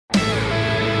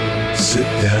Sit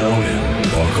down and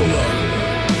buckle up.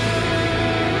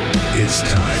 It's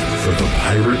time for the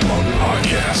Pirate Monk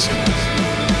Podcast.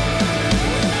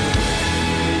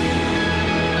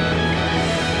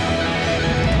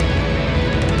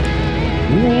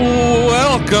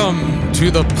 Welcome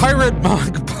to the Pirate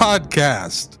Monk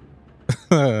Podcast.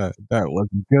 That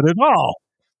wasn't good at all.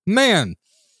 Man,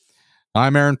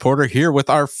 I'm Aaron Porter here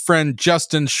with our friend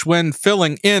Justin Schwinn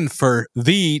filling in for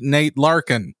the Nate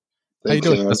Larkin. Thanks, How you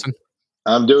doing, man. Justin?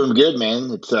 I'm doing good,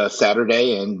 man. It's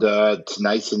Saturday, and it's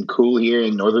nice and cool here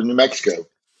in northern New Mexico.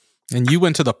 And you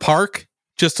went to the park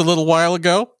just a little while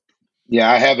ago?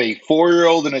 Yeah, I have a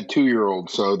 4-year-old and a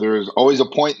 2-year-old, so there's always a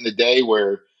point in the day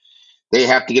where they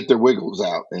have to get their wiggles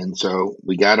out. And so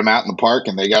we got them out in the park,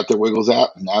 and they got their wiggles out,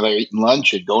 and now they're eating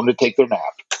lunch and going to take their nap.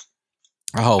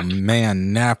 Oh,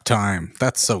 man, nap time.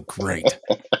 That's so great.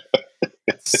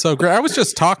 So great. I was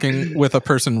just talking with a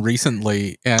person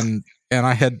recently, and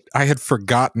I had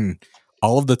forgotten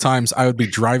all of the times I would be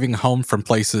driving home from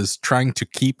places trying to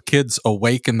keep kids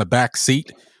awake in the back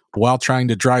seat while trying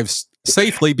to drive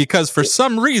safely, because for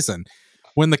some reason,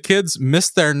 when the kids miss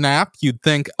their nap, you'd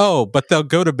think, oh, but they'll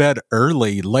go to bed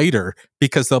early later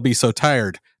because they'll be so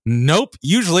tired. Nope.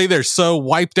 Usually they're so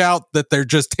wiped out that they're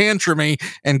just tantrumy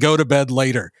and go to bed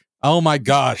later. Oh my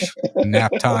gosh.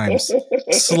 Nap times.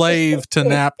 Slave to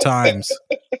nap times.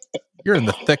 You're in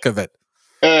the thick of it.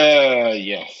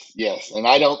 Yes. And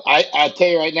I tell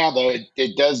you right now, though,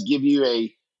 it does give you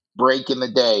a break in the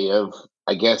day of,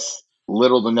 I guess,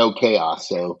 little to no chaos.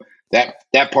 So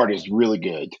that part is really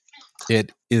good.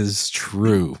 It is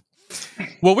true.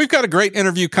 Well, we've got a great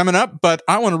interview coming up, but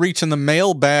I want to reach in the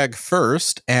mailbag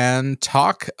first and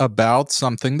talk about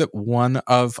something that one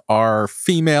of our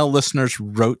female listeners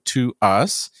wrote to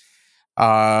us.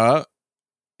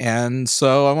 And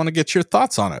so I want to get your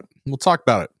thoughts on it. We'll talk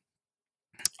about it.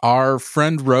 Our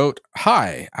friend wrote,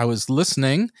 "Hi, I was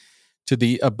listening to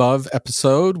the above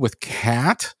episode with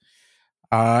Kat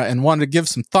and wanted to give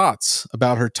some thoughts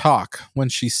about her talk when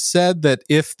she said that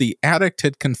if the addict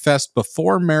had confessed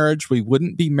before marriage, we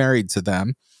wouldn't be married to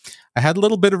them. I had a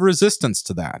little bit of resistance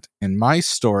to that. In my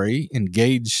story,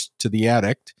 engaged to the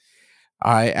addict,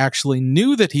 I actually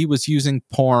knew that he was using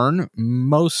porn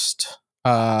most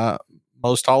all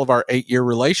of our 8-year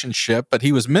relationship, but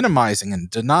he was minimizing and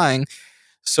denying.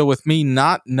 So with me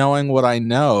not knowing what I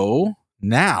know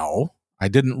now, I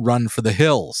didn't run for the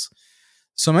hills.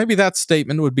 So maybe that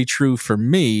statement would be true for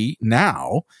me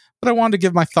now, but I wanted to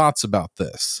give my thoughts about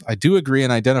this. I do agree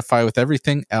and identify with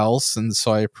everything else, and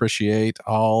so I appreciate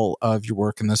all of your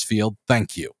work in this field.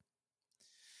 Thank you."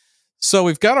 So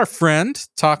we've got our friend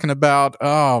talking about,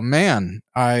 oh man,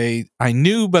 I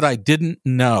knew, but I didn't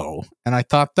know. And I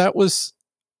thought that was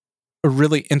a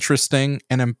really interesting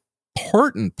and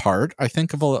important part, I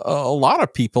think, of a lot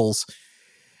of people's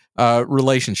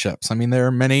relationships. I mean, there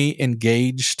are many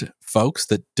engaged folks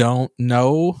that don't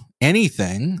know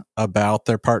anything about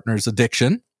their partner's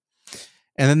addiction.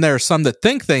 And then there are some that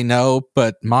think they know,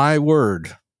 but my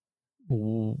word,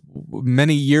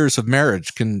 many years of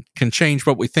marriage can change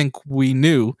what we think we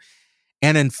knew.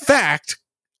 And in fact,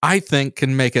 I think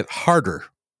can make it harder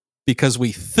because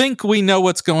we think we know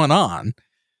what's going on.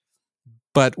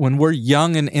 But when we're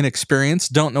young and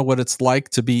inexperienced, don't know what it's like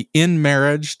to be in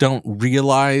marriage, don't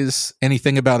realize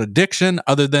anything about addiction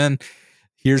other than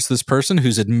here's this person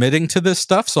who's admitting to this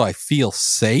stuff, so I feel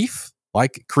safe,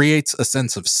 like it creates a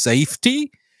sense of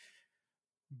safety.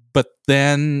 But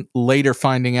then later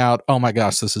finding out, oh my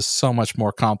gosh, this is so much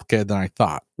more complicated than I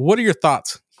thought. What are your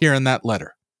thoughts here in that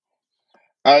letter?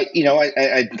 I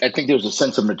think there's a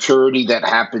sense of maturity that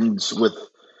happens with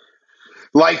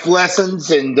life lessons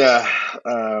and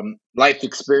life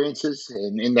experiences,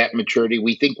 and in that maturity,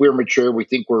 we think we're mature, we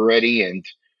think we're ready, and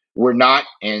we're not.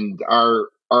 And our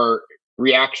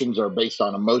reactions are based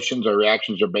on emotions. Our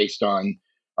reactions are based on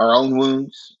our own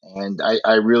wounds. And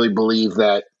I really believe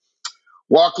that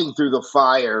walking through the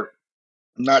fire,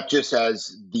 not just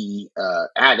as the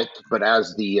addict, but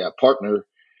as the partner,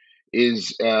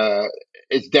 is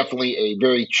definitely a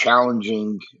very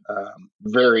challenging,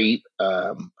 very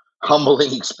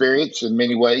humbling experience in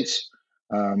many ways.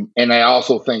 And I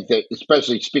also think that,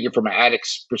 especially speaking from an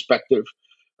addict's perspective,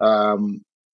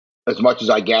 as much as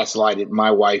I gaslighted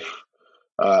my wife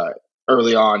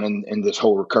early on in this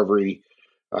whole recovery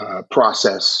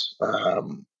process,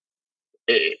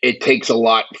 it takes a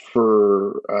lot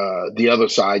for the other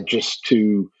side just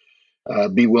to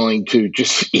be willing to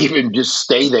just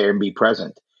stay there and be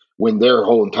present when their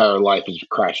whole entire life has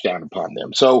crashed down upon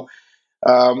them. So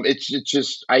it's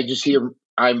just, I just hear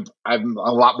I'm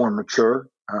a lot more mature.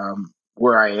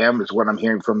 Where I am is what I'm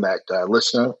hearing from that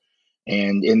listener,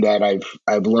 And in that, I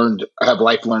have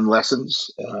life learned lessons.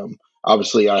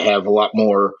 Obviously, I have a lot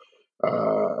more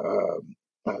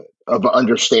of an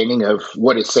understanding of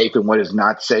what is safe and what is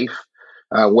not safe,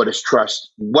 what is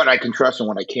trust, what I can trust and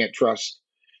what I can't trust.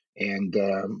 And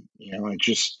it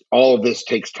just all of this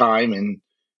takes time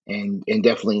and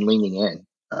definitely leaning in.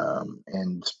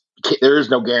 And there is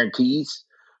no guarantees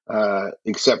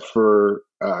except for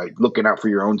looking out for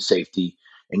your own safety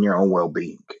and your own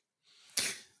well-being.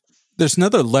 There's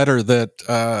another letter that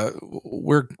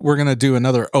we're going to do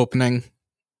another opening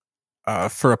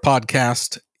for a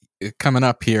podcast coming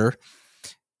up here,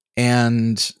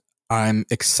 and I'm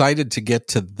excited to get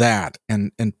to that.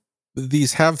 And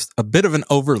these have a bit of an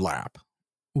overlap,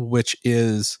 which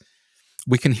is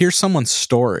we can hear someone's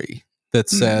story that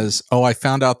says, "Oh, I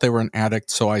found out they were an addict,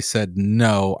 so I said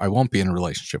no, I won't be in a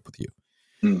relationship with you."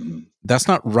 Mm-hmm. That's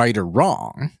not right or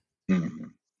wrong,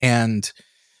 and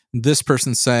this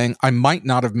person's saying, I might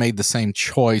not have made the same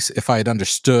choice if I had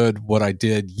understood what I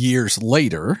did years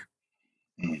later.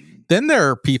 Then there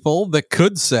are people that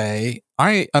could say,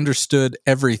 I understood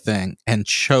everything and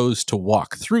chose to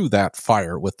walk through that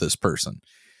fire with this person.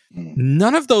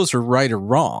 None of those are right or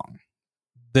wrong.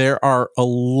 There are a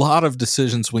lot of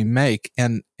decisions we make.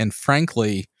 And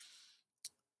frankly,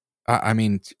 I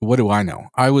mean, what do I know?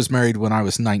 I was married when I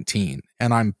was 19,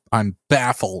 and I'm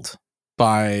baffled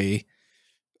by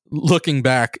looking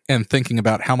back and thinking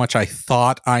about how much I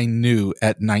thought I knew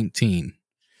at 19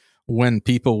 when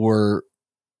people were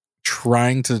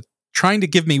trying to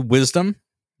give me wisdom.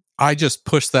 I just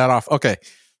pushed that off. Okay.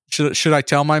 Should I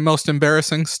tell my most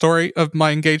embarrassing story of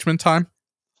my engagement time?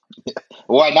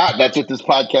 Why not? That's what this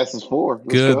podcast is for.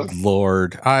 Good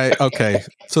Lord. Okay.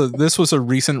 So this was a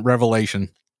recent revelation.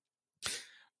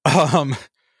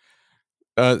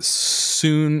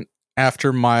 Soon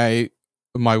after my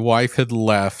wife had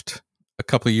left a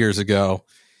couple of years ago,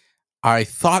 I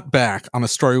thought back on a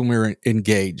story when we were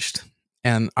engaged,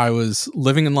 and I was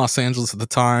living in Los Angeles at the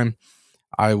time.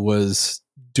 I was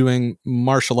doing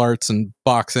martial arts and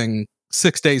boxing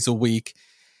 6 days a week.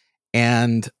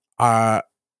 And my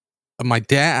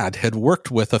dad had worked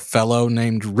with a fellow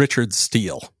named Richard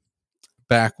Steele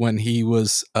back when he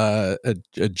was a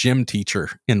gym teacher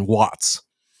in Watts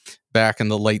back in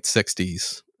the late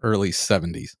 60s, early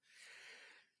 70s.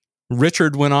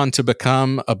 Richard went on to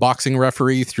become a boxing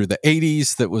referee through the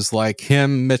 80s that was like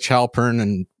him, Mitch Halpern,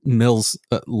 and Mills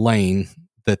Lane,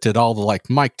 that did all the like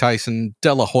Mike Tyson,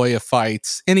 De La Hoya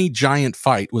fights. Any giant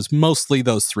fight was mostly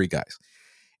those three guys.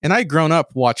 And I'd grown up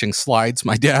watching slides.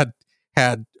 My dad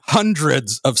had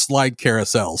hundreds of slide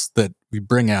carousels that we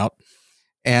bring out.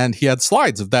 And he had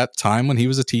slides of that time when he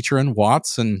was a teacher in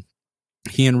Watts. And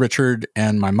he and Richard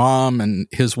and my mom and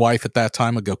his wife at that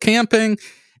time would go camping.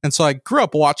 And so I grew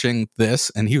up watching this,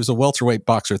 and he was a welterweight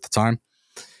boxer at the time.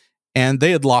 And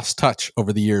they had lost touch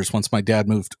over the years once my dad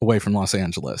moved away from Los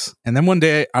Angeles. And then one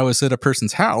day I was at a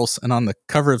person's house, and on the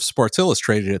cover of Sports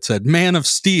Illustrated, it said Man of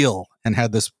Steel and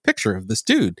had this picture of this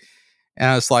dude. And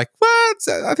I was like, what?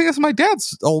 I think that's my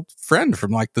dad's old friend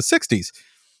from like the 60s.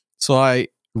 So I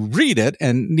read it,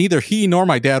 and neither he nor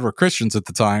my dad were Christians at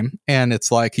the time. And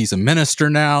it's like, he's a minister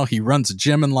now. He runs a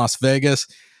gym in Las Vegas.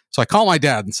 So I call my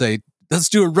dad and say, let's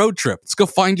do a road trip. Let's go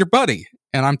find your buddy.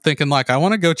 And I'm thinking like, I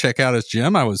want to go check out his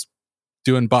gym. I was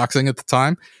doing boxing at the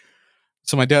time.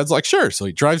 So my dad's like, sure. So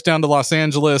he drives down to Los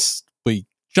Angeles. We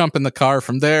jump in the car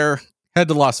from there, head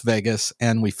to Las Vegas,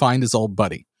 and we find his old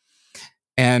buddy.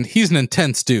 And he's an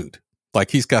intense dude.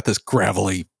 Like, he's got this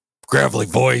gravelly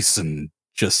voice, and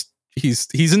just,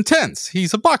 he's intense.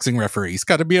 He's a boxing referee. He's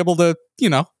got to be able to,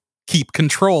 keep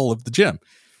control of the gym.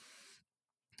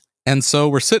 And so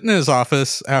we're sitting in his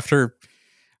office after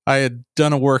I had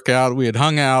done a workout. We had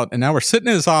hung out, and now we're sitting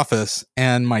in his office,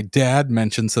 and my dad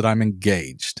mentions that I'm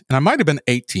engaged. And I might have been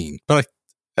 18, but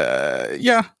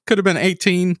could have been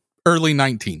 18, early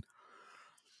 19.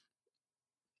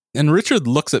 And Richard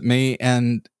looks at me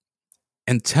and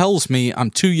tells me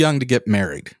I'm too young to get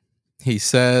married. He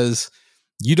says,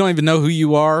 you don't even know who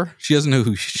you are. She doesn't know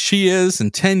who she is.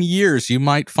 In 10 years, you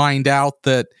might find out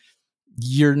that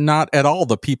you're not at all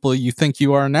the people you think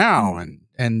you are now.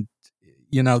 And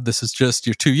this is just,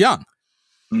 you're too young.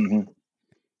 Mm-hmm.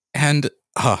 And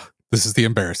this is the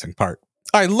embarrassing part.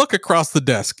 I look across the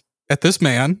desk at this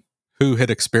man who had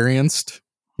experienced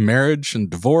marriage and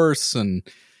divorce and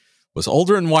was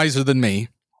older and wiser than me.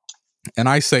 And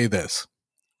I say this,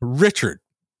 Richard,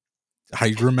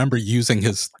 I remember using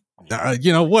his,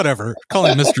 whatever,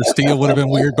 calling Mr. Steele would have been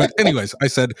weird. But anyways, I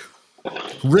said,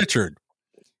 Richard,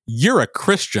 you're a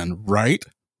Christian, right?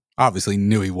 Obviously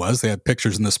knew he was. They had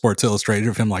pictures in the Sports Illustrated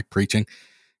of him like preaching.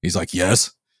 He's like,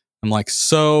 yes. I'm like,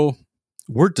 so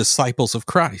we're disciples of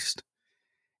Christ.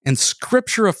 And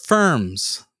Scripture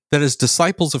affirms that as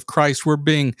disciples of Christ, we're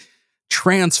being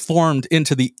transformed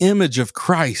into the image of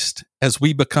Christ as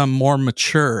we become more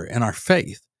mature in our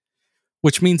faith,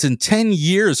 which means in 10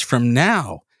 years from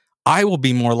now, I will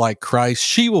be more like Christ.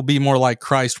 She will be more like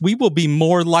Christ. We will be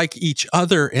more like each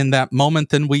other in that moment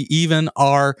than we even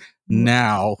are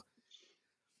now.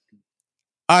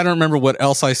 I don't remember what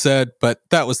else I said, but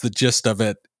that was the gist of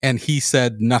it. And he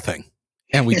said nothing.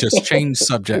 And we just changed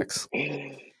subjects.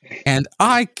 And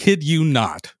I kid you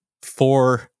not,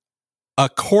 for a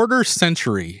quarter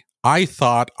century, I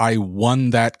thought I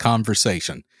won that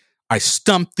conversation. I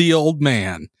stumped the old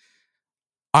man.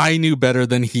 I knew better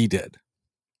than he did.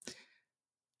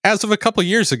 As of a couple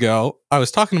years ago, I was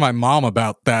talking to my mom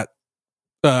about that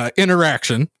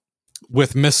interaction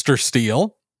with Mr.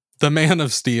 Steel, the Man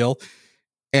of Steel,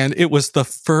 and it was the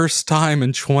first time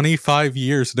in 25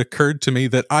 years it occurred to me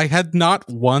that I had not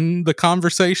won the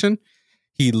conversation.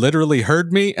 He literally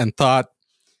heard me and thought,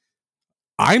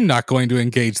 I'm not going to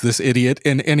engage this idiot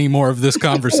in any more of this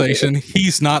conversation.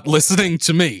 He's not listening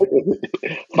to me.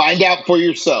 Find out for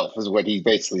yourself is what he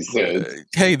basically said.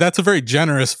 Hey, that's a very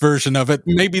generous version of it.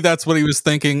 Maybe that's what he was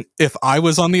thinking. If I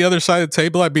was on the other side of the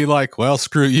table, I'd be like, well,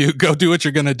 screw you. Go do what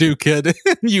you're going to do, kid.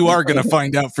 You are going to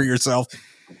find out for yourself.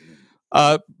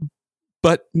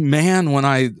 But man, when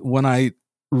I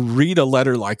read a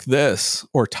letter like this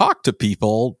or talk to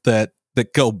people that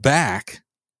go back,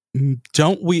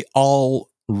 don't we all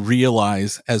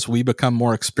realize as we become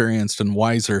more experienced and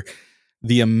wiser,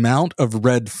 the amount of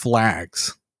red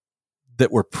flags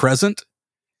that were present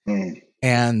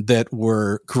and that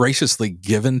were graciously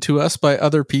given to us by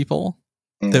other people,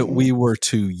 that we were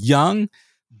too young,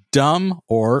 dumb,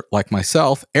 or like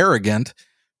myself, arrogant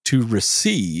to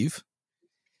receive.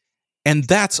 And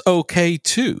that's okay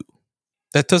too.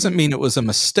 That doesn't mean it was a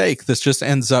mistake. This just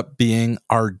ends up being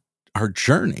our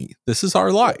journey. This is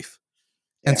our life.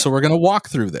 And so we're going to walk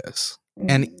through this.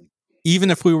 And even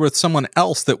if we were with someone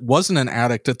else that wasn't an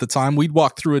addict at the time, we'd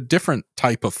walk through a different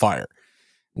type of fire.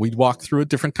 We'd walk through a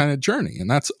different kind of journey, and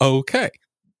that's okay.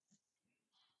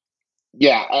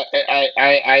 Yeah,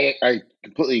 I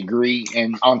completely agree.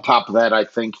 And on top of that, I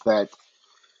think that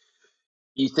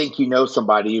you think you know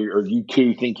somebody, or you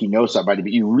two think you know somebody,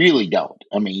 but you really don't.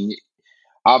 I mean,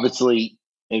 obviously,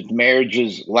 if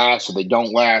marriages last or they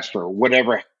don't last, or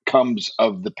whatever comes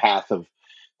of the path of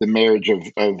the marriage of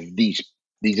these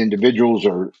individuals,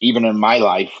 or even in my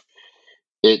life,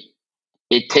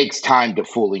 it takes time to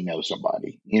fully know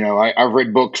somebody. You know, I've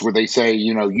read books where they say,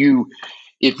 you know,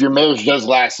 if your marriage does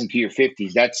last into your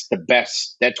 50s, that's the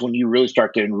best. That's when you really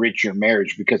start to enrich your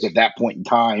marriage, because at that point in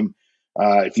time,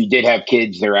 if you did have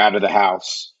kids, they're out of the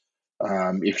house.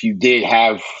 If you did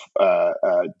have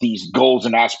these goals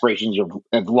and aspirations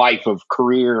of life, of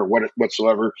career, or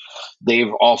whatsoever,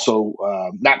 they've also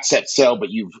not set sail, but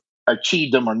you've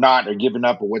achieved them or not, or given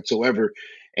up or whatsoever.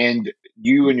 And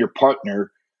you and your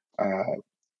partner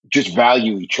just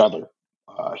value each other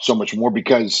so much more,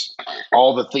 because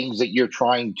all the things that you're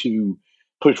trying to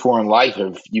push for in life,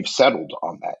 you've settled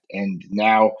on that. And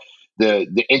now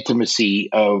the intimacy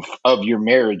of your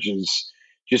marriage is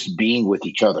just being with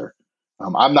each other.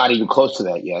 I'm not even close to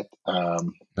that yet.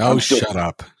 Shut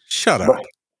up.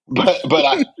 But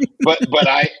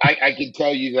I can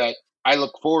tell you that I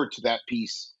look forward to that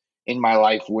piece in my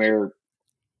life where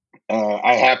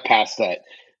I have passed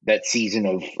that season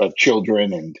of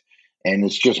children, and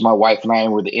it's just my wife and I,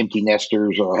 and we're the empty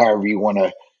nesters, or however you want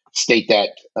to state that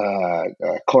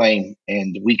claim,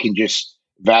 and we can just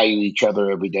value each other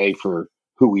every day for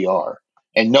who we are,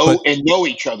 and know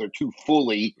each other too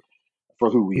fully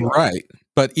for who we are. Right.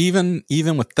 But even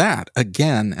with that,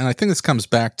 again, and I think this comes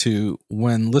back to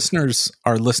when listeners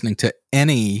are listening to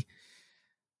any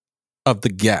of the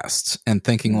guests and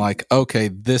thinking like, okay,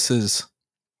 this is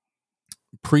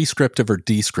prescriptive or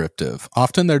descriptive.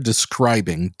 Often they're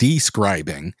describing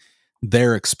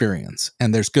their experience,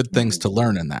 and there's good things to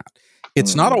learn in that.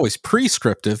 It's not always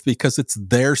prescriptive because it's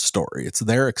their story, it's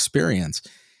their experience.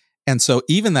 And so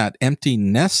even that empty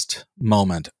nest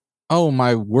moment, oh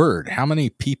my word, how many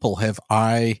people have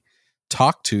I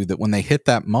talked to that when they hit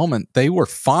that moment, they were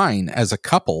fine as a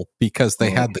couple because they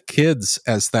had the kids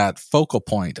as that focal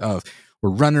point of, we're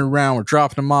running around, we're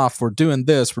dropping them off, we're doing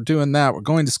this, we're doing that, we're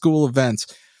going to school events.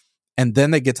 And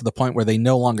then they get to the point where they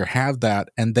no longer have that,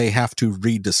 and they have to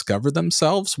rediscover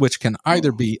themselves, which can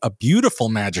either be a beautiful,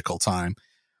 magical time,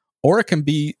 or it can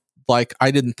be like,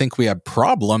 I didn't think we had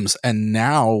problems, and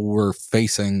now we're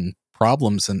facing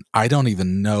problems, and I don't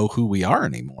even know who we are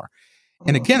anymore.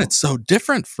 And again, it's so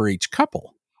different for each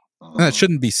couple. And it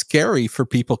shouldn't be scary for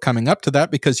people coming up to that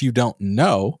because you don't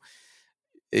know,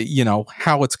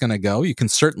 how it's going to go. You can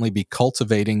certainly be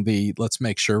cultivating let's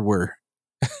make sure we're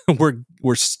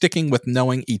we're sticking with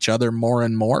knowing each other more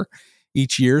and more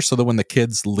each year, so that when the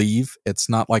kids leave, it's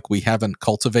not like we haven't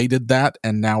cultivated that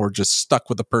and now we're just stuck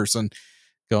with a person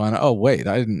going, oh wait,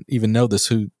 I didn't even know this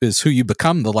who you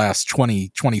become the last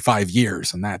 20-25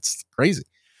 years, and that's crazy.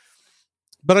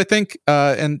 But I think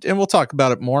and we'll talk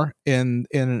about it more in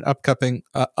an upcoming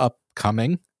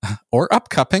or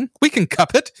upcoming, we can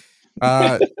cup it,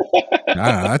 I don't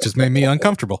know, that just made me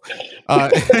uncomfortable.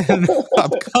 In an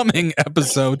upcoming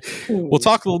episode, we'll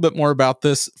talk a little bit more about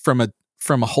this from a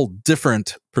whole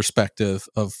different perspective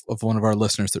of one of our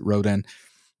listeners that wrote in.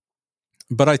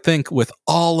 But I think with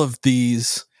all of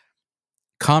these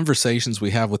conversations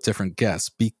we have with different guests,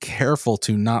 be careful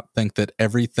to not think that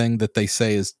everything that they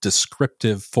say is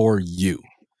descriptive for you.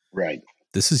 Right.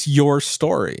 This is your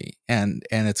story, and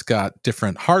it's got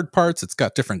different hard parts. It's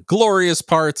got different glorious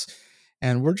parts.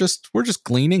 And we're just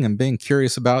gleaning and being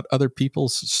curious about other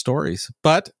people's stories.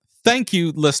 But thank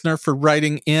you, listener, for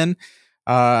writing in.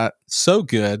 So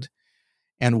good.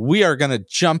 And we are going to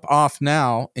jump off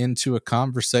now into a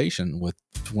conversation with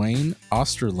Dwayne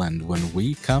Osterlind when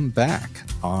we come back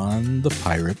on the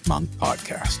Pirate Monk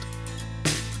Podcast.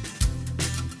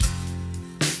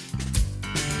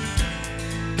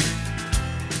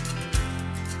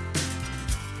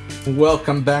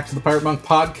 Welcome back to the Pirate Monk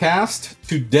Podcast.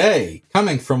 Today,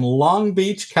 coming from Long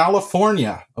Beach,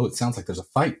 California. Oh, it sounds like there's a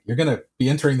fight. You're going to be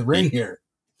entering the ring here.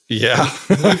 Yeah,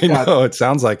 I know. It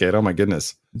sounds like it. Oh, my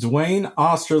goodness. Dwayne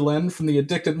Osterlind from the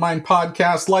Addicted Mind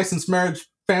Podcast, licensed marriage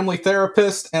family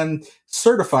therapist and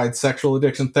certified sexual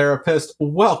addiction therapist.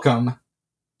 Welcome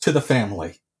to the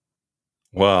family.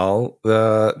 Well,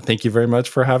 thank you very much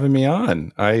for having me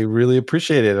on. I really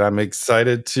appreciate it. I'm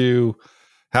excited to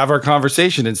have our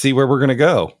conversation and see where we're going to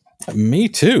go. Me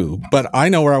too, but I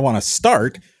know where I want to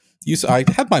start. I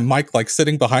had my mic like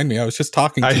sitting behind me. I was just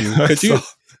talking to you.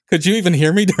 Could you even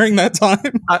hear me during that time?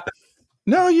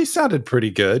 No, you sounded pretty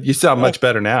good. You sound much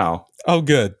better now. Oh,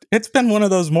 good. It's been one of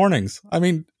those mornings. I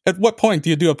mean, at what point do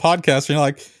you do a podcast and you're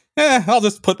like, I'll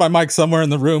just put my mic somewhere in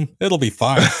the room. It'll be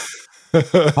fine.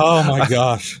 Oh my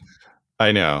gosh.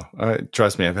 I know.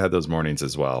 Trust me, I've had those mornings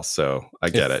as well, so I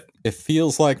get it. It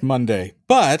feels like Monday.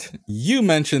 But you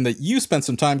mentioned that you spent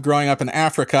some time growing up in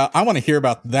Africa. I want to hear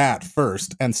about that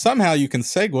first. And somehow you can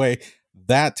segue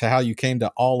that to how you came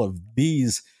to all of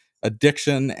these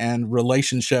addiction and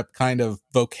relationship kind of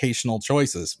vocational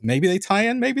choices. Maybe they tie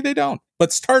in, maybe they don't.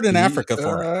 But start in Africa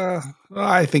for me.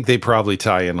 I think they probably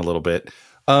tie in a little bit.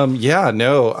 My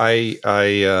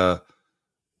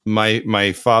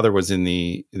father was in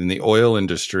the oil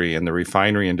industry and the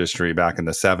refinery industry back in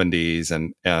the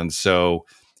 70s, and so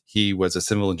he was a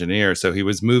civil engineer. So he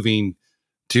was moving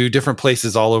to different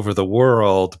places all over the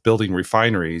world, building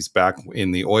refineries back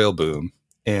in the oil boom.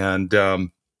 And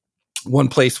one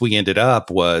place we ended up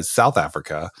was South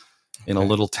Africa, in a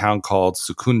little town called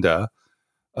Secunda,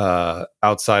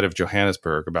 outside of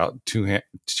Johannesburg, about 2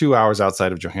 hours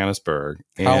outside of Johannesburg.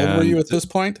 How old were you at this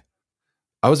point?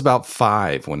 I was about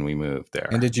 5 when we moved there.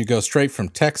 And did you go straight from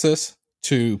Texas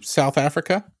to South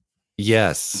Africa?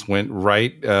 Yes, went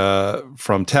right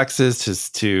from Texas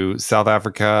to South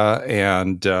Africa,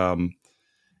 and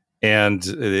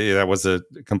that was a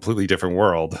completely different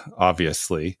world,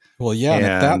 obviously. Well, yeah, and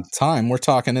at that time, we're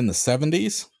talking in the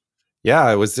 70s.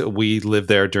 Yeah, we lived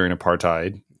there during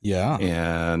apartheid. Yeah,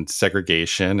 and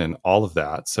segregation and all of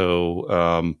that.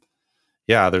 So,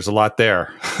 there's a lot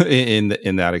there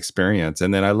in that experience.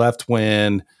 And then I left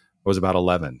when I was about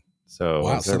 11. So,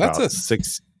 wow, so that's about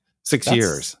six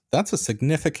years. That's a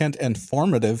significant and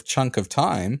formative chunk of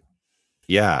time.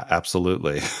 Yeah,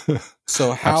 absolutely.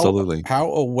 So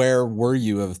how aware were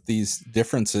you of these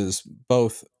differences,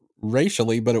 both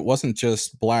racially, but it wasn't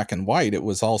just black and white. It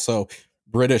was also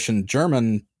British and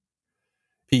German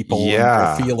people and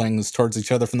their feelings towards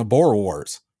each other from the Boer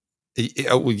Wars.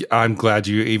 I'm glad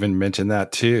you even mentioned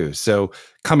that too. So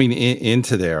coming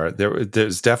into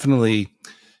there's definitely,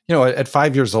 at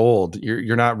 5 years old,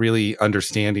 you're not really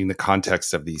understanding the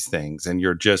context of these things, and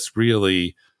you're just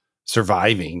really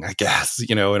surviving, I guess,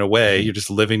 in a way. You're just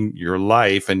living your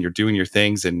life and you're doing your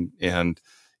things, and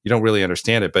you don't really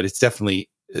understand it, but it's definitely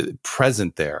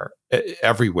present there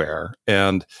everywhere.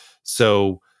 And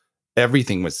so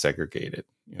everything was segregated.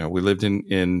 We lived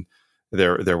in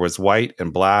there was white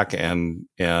and black, and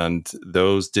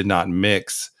those did not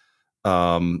mix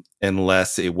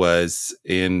unless it was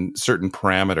in certain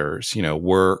parameters,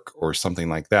 work or something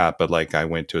like that. But like, I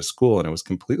went to a school and it was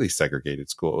completely segregated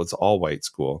school. It was all white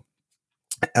school.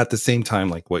 at the same time,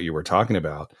 like what you were talking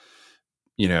about,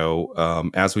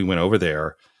 as we went over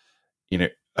there,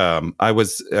 I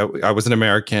was an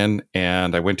American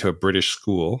and I went to a British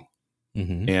school.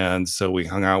 Mm-hmm. And so we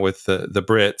hung out with the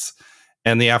Brits,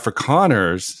 and the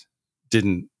Afrikaners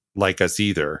didn't like us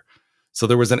either. So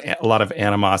there was a lot of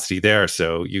animosity there.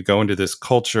 So you go into this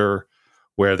culture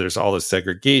where there's all this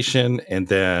segregation, and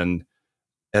then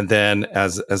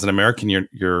as an American,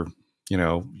 you're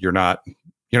not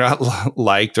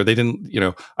liked, or they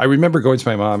didn't. I remember going to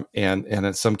my mom,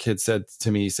 and some kid said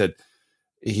to me,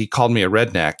 he called me a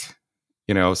redneck.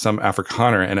 Some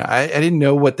Afrikaner. And I didn't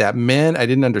know what that meant. I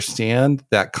didn't understand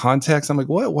that context. I'm like,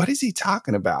 what is he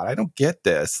talking about? I don't get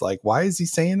this. Like, why is he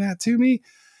saying that to me?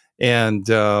 And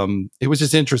it was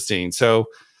just interesting. So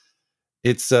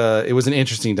it was an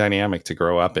interesting dynamic to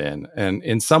grow up in. And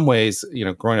in some ways,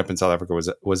 growing up in South Africa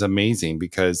was amazing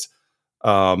because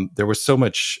there was so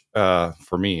much,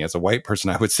 for me as a white person,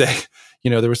 I would say,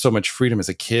 there was so much freedom as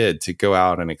a kid to go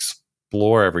out and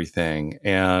explore everything,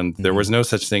 and there was no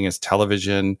such thing as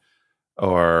television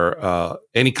or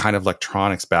any kind of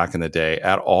electronics back in the day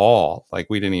at all. Like,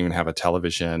 we didn't even have a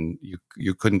television.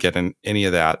 You couldn't get in any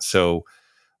of that. So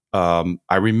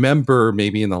I remember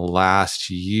maybe in the last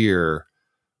year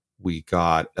we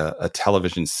got a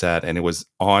television set, and it was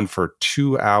on for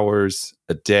 2 hours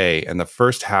a day, and the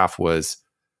first half was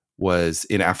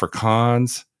in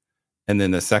Afrikaans, and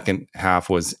then the second half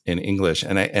was in English.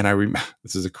 And I remember,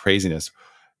 this is a craziness.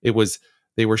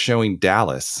 They were showing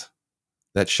Dallas,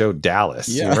 that show Dallas.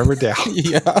 Yeah. You remember Dallas?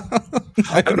 Yeah.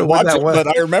 I didn't watch it, but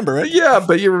I remember it. Yeah,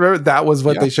 but you remember that was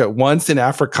what they showed. Once in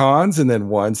Afrikaans and then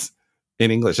once in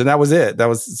English. And that was it.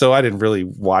 So I didn't really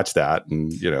watch that.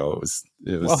 And, it was,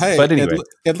 well, hey, but anyway.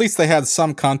 At least they had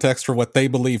some context for what they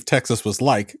believed Texas was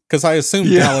like. Because I assume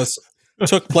Dallas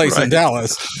took place in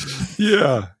Dallas.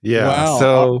 Yeah. Yeah.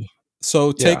 Wow.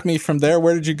 So take me from there.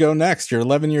 Where did you go next? You're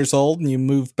 11 years old and you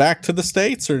moved back to the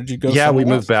States, or did you go? Yeah, we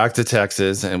moved back to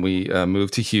Texas, and we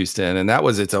moved to Houston. And that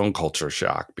was its own culture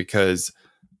shock, because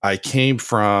I came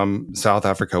from South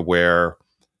Africa where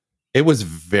it was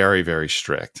very, very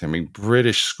strict. I mean,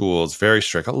 British schools, very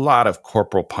strict, a lot of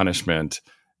corporal punishment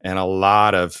and a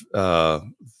lot of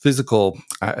physical,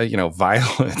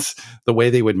 violence, the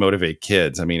way they would motivate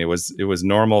kids. I mean, it was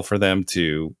normal for them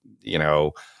to,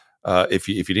 if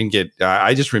you didn't get,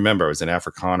 I just remember I was in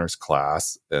Afrikaners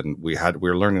class, and we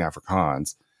were learning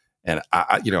Afrikaans, and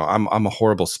I'm a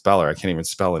horrible speller. I can't even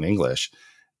spell in English.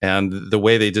 And the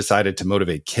way they decided to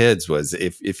motivate kids was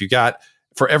if you got,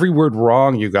 for every word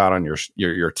wrong you got on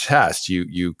your test,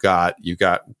 you got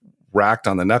racked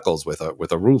on the knuckles with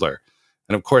a ruler.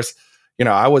 And of course,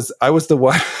 I was the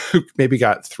one who maybe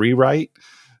got 3 right.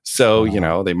 So,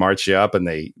 they march you up, and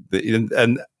it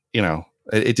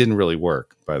didn't really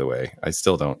work, by the way. I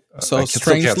still don't. So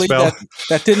strangely,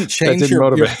 that didn't change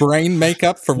your brain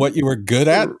makeup for what you were good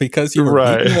at because you were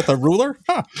beaten with a ruler?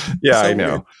 Huh. Yeah, so I know.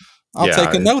 Weird. I'll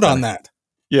take a note on that.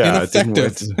 Yeah,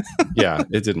 ineffective.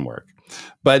 It didn't work.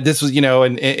 But this was,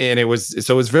 and it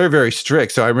was very, very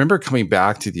strict. So I remember coming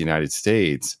back to the United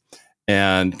States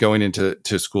and going into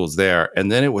schools there.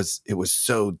 And then it was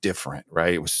so different,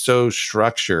 right? It was so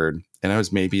structured. And I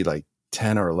was maybe like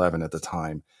 10 or 11 at the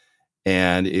time.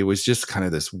 And it was just kind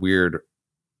of this weird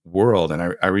world.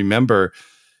 And I remember,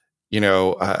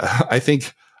 I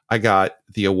think I got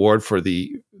the award for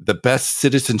the best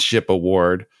citizenship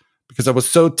award because I was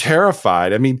so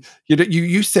terrified. I mean,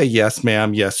 you say yes,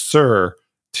 ma'am, yes, sir,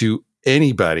 to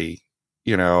anybody.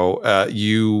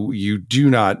 You do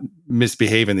not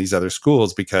misbehave in these other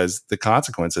schools because the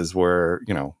consequences were,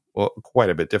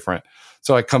 quite a bit different.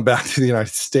 So I come back to the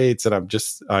United States, and I'm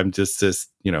just this,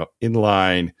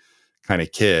 inline kind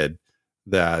of kid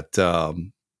that,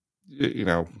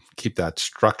 keep that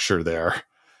structure there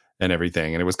and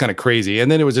everything. And it was kind of crazy.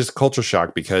 And then it was just culture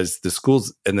shock because the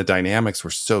schools and the dynamics were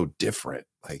so different.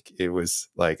 Like, it was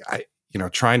like,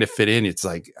 trying to fit in, it's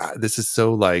like, this is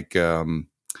so like,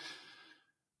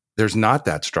 there's not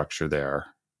that structure there.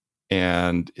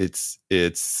 And it's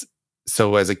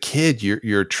so as a kid,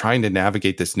 you're trying to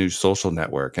navigate this new social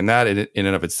network, and that in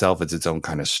and of itself is its own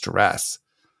kind of stress.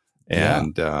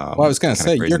 And I was going to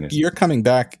say, you're coming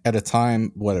back at a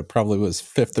time, what it probably was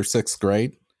 5th or 6th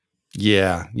grade.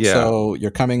 Yeah. So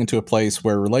you're coming into a place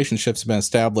where relationships have been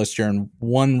established. You're in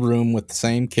one room with the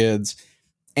same kids,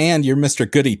 and you're Mr.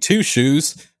 Goody Two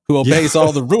Shoes who obeys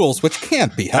all the rules, which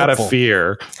can't be helpful. Out of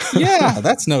fear. Yeah,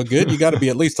 that's no good. You got to be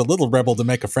at least a little rebel to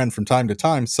make a friend from time to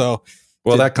time. So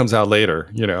Well, that comes out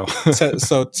later,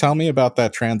 So tell me about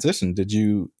that transition. Did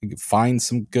you find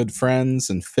some good friends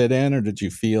and fit in, or did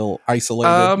you feel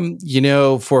isolated?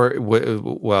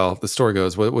 The story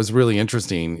goes, what was really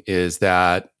interesting is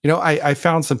that, I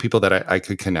found some people that I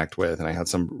could connect with, and I had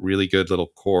some really good little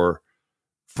core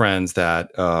friends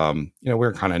that, we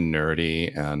were kind of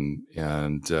nerdy and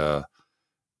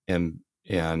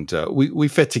we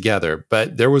fit together,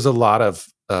 but there was a lot of,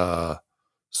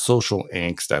 social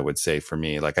angst, I would say, for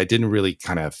me. Like, I didn't really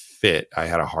kind of fit. I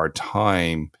had a hard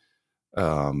time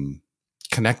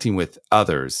connecting with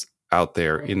others out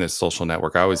there in this social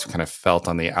network. I always kind of felt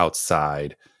on the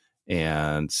outside.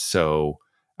 And so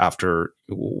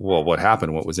what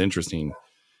happened, what was interesting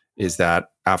is that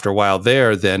after a while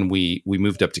there, then we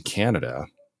moved up to Canada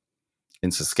in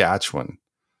Saskatchewan,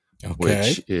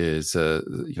 which is, not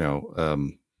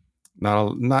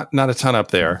a ton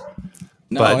up there.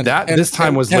 No, but this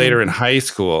time was later in high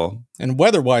school. And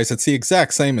weather-wise, it's the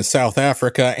exact same as South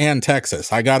Africa and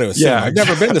Texas. I got to assume. I've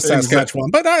never been to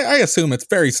Saskatchewan, but I assume it's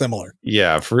very similar.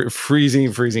 Yeah,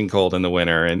 freezing cold in the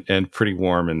winter and pretty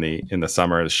warm in the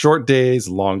summer. Short days,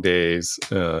 long days,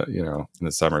 in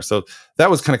the summer. So that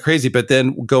was kind of crazy. But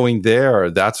then going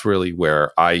there, that's really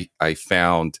where I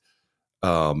found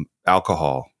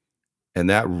alcohol, and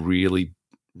that really,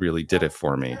 really did it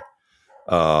for me.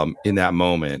 In that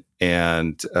moment,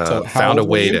 and found a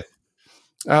way to.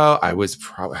 I was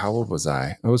probably, how old was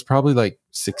I? I was probably like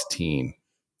 16.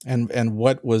 And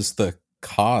what was the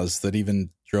cause that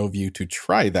even drove you to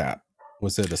try that?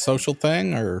 Was it a social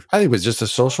thing, or? I think it was just a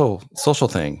social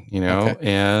thing, Okay.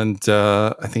 And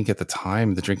I think at the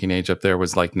time the drinking age up there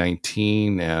was like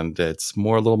 19, and it's a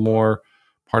little more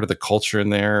part of the culture in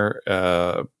there.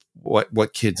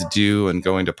 What kids do and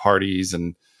going to parties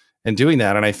and doing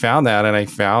that. And I found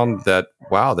that,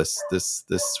 wow, this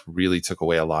really took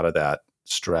away a lot of that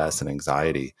stress and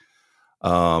anxiety.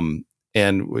 And,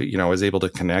 I was able to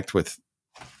connect, I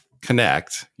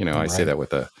say that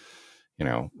with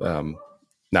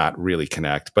not really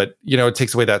connect, but, it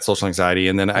takes away that social anxiety.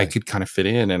 And then I could kind of fit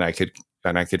in, and I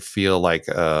could feel like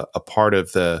a part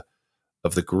of the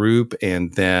group.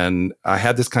 And then I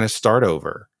had this kind of start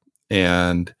over,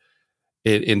 and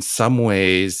in some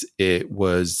ways, it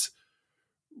was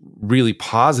really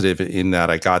positive in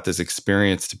that I got this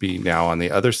experience to be now on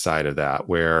the other side of that,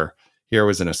 where here I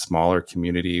was in a smaller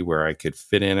community where I could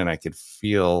fit in and I could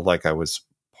feel like I was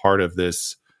part of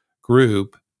this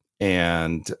group,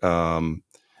 and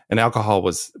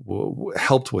alcohol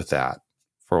helped with that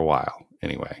for a while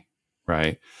anyway,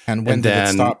 right? And when did it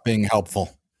stop being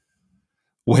helpful?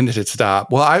 When did it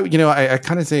stop? Well, I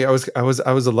kind of say I was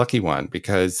a lucky one,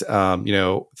 because,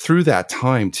 through that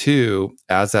time too,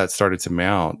 as that started to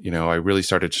mount, I really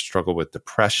started to struggle with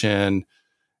depression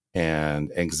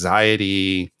and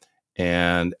anxiety,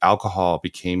 and alcohol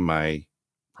became my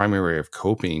primary way of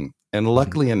coping. And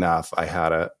luckily enough, I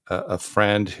had a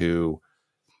friend who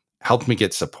helped me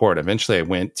get support. Eventually I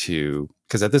went to,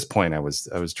 because at this point I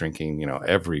was drinking,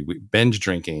 every week, binge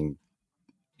drinking.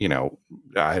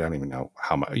 I don't even know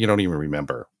how much. You don't even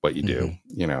remember what you do,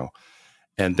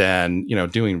 and then,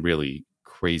 doing really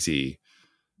crazy,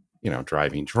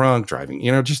 driving drunk,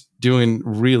 just doing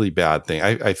really bad things.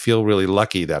 I feel really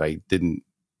lucky that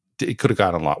it could have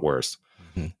gotten a lot worse.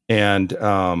 Mm-hmm.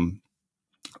 And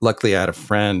luckily I had a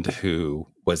friend who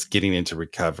was getting into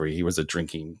recovery. He was a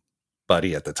drinking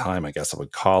buddy at the time, I guess I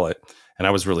would call it. And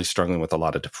I was really struggling with a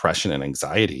lot of depression and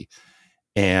anxiety.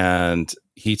 And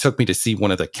he took me to see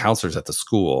one of the counselors at the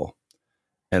school.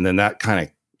 And then that kind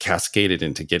of cascaded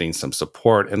into getting some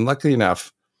support. And luckily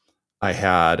enough, I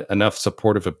had enough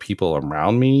supportive of people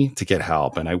around me to get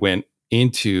help. And I went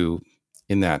in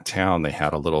that town, they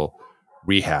had a little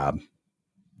rehab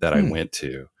that I went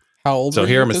to. How old were you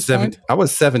here at this point? I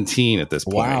was 17 at this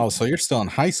point. Wow. So you're still in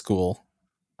high school.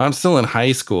 I'm still in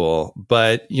high school,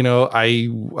 but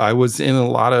I was in a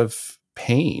lot of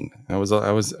pain. I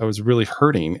was really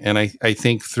hurting. And I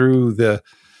think through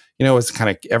it's kind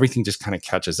of, everything just kind of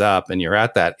catches up, and you're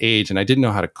at that age, and I didn't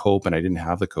know how to cope, and I didn't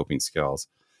have the coping skills.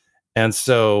 And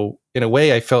so in a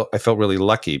way I felt really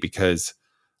lucky, because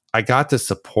I got the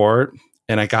support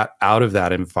and I got out of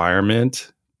that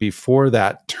environment before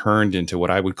that turned into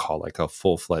what I would call like a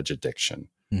full-fledged addiction.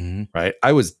 Mm-hmm. Right.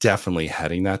 I was definitely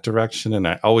heading that direction. And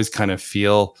I always kind of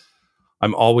feel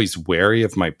I'm always wary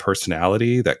of my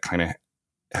personality that kind of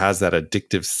has that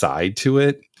addictive side to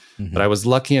it. Mm-hmm. But I was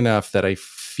lucky enough that I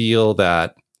feel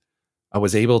that I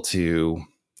was able to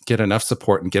get enough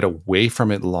support and get away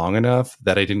from it long enough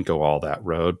that I didn't go all that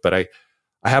road. But I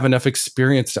have enough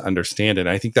experience to understand it. And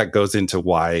I think that goes into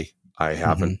why I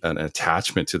have an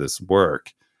attachment to this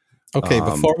work. Okay,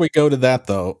 before we go to that,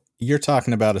 though, you're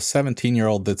talking about a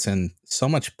 17-year-old that's in so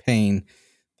much pain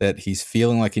that he's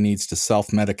feeling like he needs to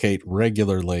self-medicate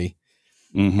regularly.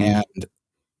 Mhm. And,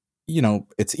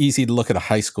 it's easy to look at a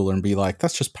high schooler and be like,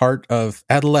 that's just part of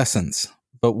adolescence.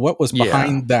 But what was Yeah.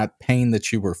 behind that pain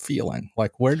that you were feeling?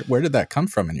 Like, where did that come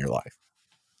from in your life?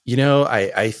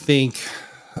 I think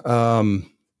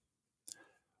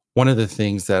one of the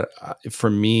things that for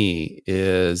me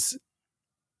is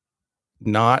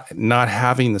not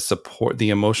having the support, the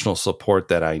emotional support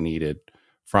that I needed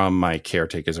from my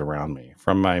caretakers around me,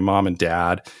 from my mom and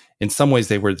dad. In some ways,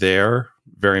 they were there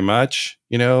very much,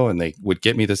 and they would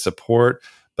get me the support,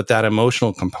 but that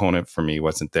emotional component for me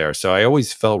wasn't there. So I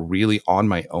always felt really on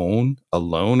my own,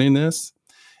 alone in this.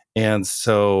 And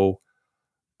so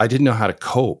I didn't know how to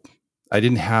cope. I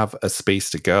didn't have a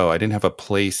space to go. I didn't have a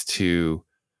place to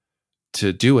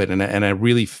do it. And I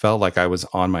really felt like I was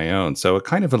on my own. So it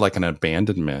kind of like an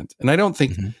abandonment. And I don't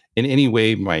think Mhm. in any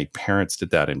way my parents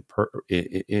did that in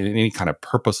any kind of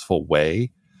purposeful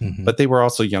way, Mhm. but they were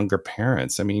also younger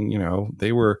parents. I mean,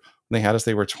 when they had us,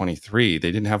 they were 23.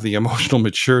 They didn't have the emotional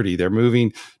maturity. They're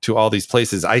moving to all these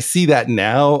places. I see that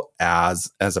now as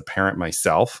a parent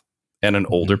myself and an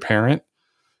older parent.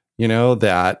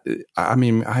 That, I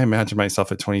mean, I imagine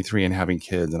myself at 23 and having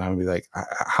kids, and I would be like,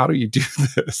 how do you do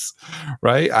this?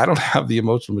 Right. I don't have the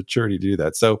emotional maturity to do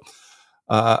that. So,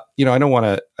 I don't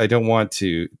want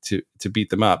to beat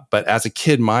them up, but as a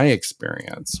kid, my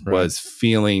experience Right. was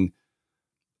feeling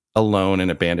alone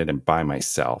and abandoned and by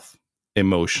myself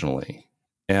emotionally.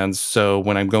 And so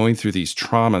when I'm going through these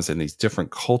traumas and these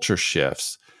different culture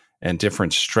shifts and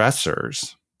different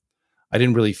stressors, I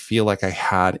didn't really feel like I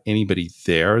had anybody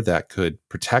there that could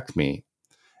protect me.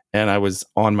 And I was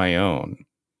on my own.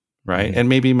 Right. Mhm. And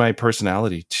maybe my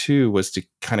personality too was to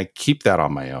kind of keep that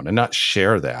on my own and not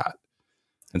share that.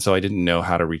 And so I didn't know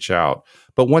how to reach out.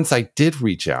 But once I did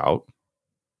reach out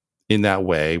in that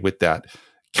way with that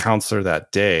counselor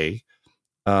that day,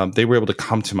 they were able to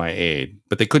come to my aid,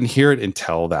 but they couldn't hear it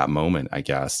until that moment, I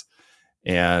guess.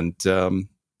 And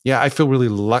I feel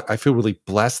really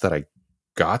blessed that I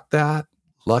got that,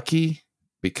 lucky,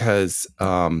 because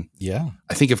I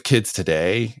think of kids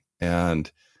today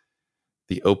and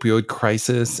the opioid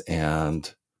crisis,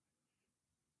 and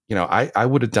I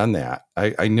would have done that.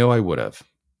 I know I would have,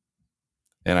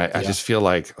 and I just feel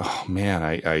like, oh man,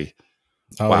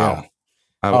 wow,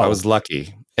 I was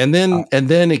lucky. And then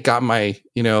it got my,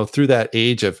 through that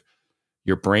age of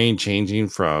your brain changing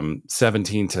from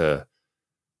 17 to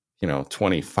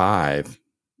 25,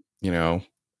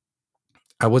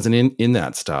 I wasn't in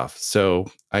that stuff.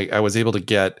 So I was able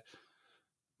to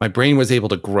my brain was able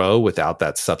to grow without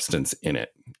that substance in it.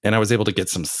 And I was able to get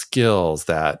some skills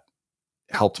that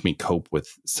helped me cope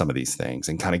with some of these things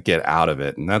and kind of get out of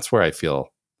it. And that's where I feel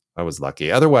I was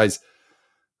lucky. Otherwise,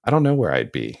 I don't know where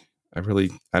I'd be.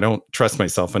 I don't trust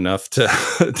myself enough to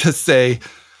to say,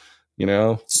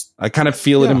 I kind of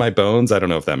feel it in my bones. I don't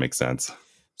know if that makes sense.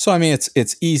 So, I mean,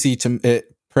 it's easy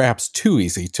perhaps too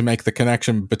easy to make the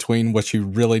connection between what you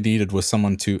really needed was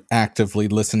someone to actively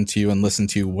listen to you and listen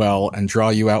to you well and draw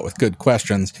you out with good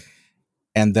questions.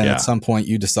 And then at some point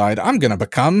you decide, I'm going to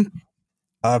become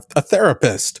a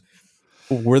therapist.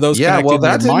 Were those connected in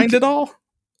your mind at all?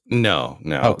 No.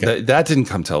 Okay. That didn't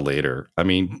come till later. I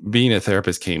mean, being a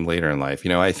therapist came later in life.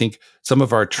 I think some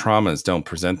of our traumas don't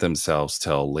present themselves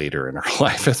till later in our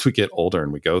life as we get older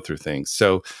and we go through things.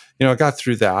 So, I got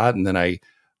through that, and then I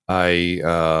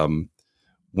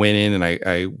went in and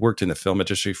I worked in the film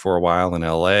industry for a while in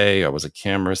LA. I was a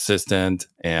camera assistant,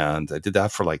 and I did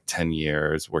that for like 10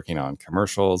 years, working on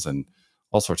commercials and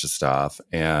all sorts of stuff.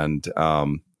 And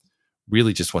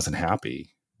really just wasn't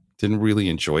happy. Didn't really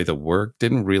enjoy the work.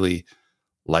 Didn't really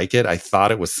like it. I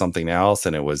thought it was something else,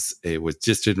 and it was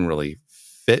just didn't really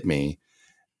fit me.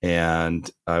 And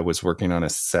I was working on a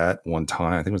set one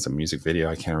time. I think it was a music video.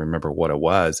 I can't remember what it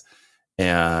was.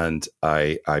 And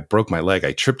I broke my leg.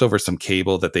 I tripped over some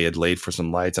cable that they had laid for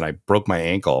some lights, and I broke my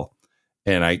ankle.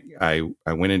 And I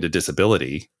went into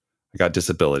disability. I got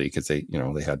disability because they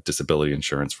had disability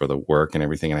insurance for the work and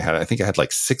everything. And I think I had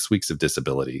like 6 weeks of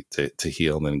disability to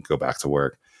heal and then go back to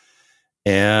work.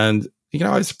 And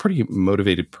I was a pretty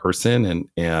motivated person,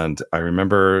 and I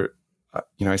remember,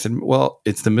 I said, well,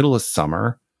 it's the middle of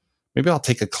summer. Maybe I'll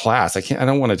take a class. I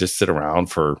don't want to just sit around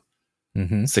for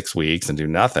 6 weeks and do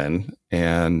nothing.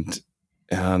 And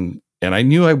I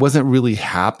knew I wasn't really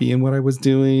happy in what I was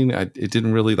doing. It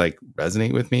didn't really like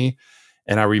resonate with me.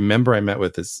 And I remember I met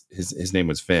with his name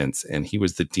was Vince, and he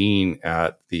was the dean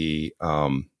at the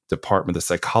department, the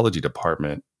psychology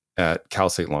department at Cal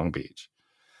State Long Beach.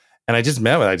 And I just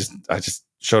met with, I just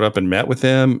showed up and met with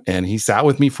him, and he sat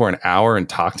with me for an hour and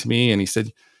talked to me. And he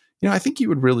said, I think you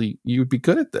would be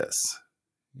good at this.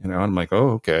 And I'm like,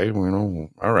 oh, okay. Well,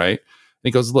 all right. And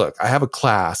he goes, look, I have a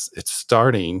class. It's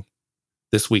starting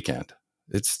this weekend.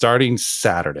 It's starting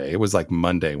Saturday. It was like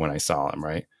Monday when I saw him,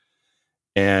 right?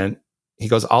 And he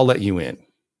goes, I'll let you in.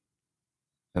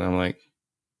 And I'm like,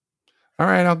 all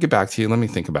right, I'll get back to you. Let me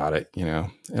think about it,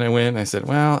 And I went and I said,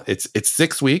 well, it's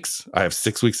 6 weeks. I have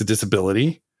 6 weeks of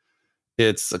disability.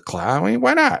 It's a class.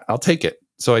 Why not? I'll take it.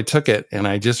 So I took it, and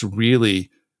I just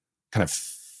really kind of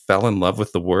fell in love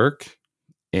with the work.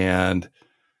 And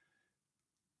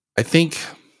I think,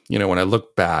 when I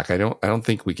look back, I don't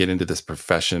think we get into this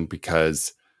profession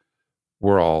because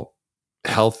we're all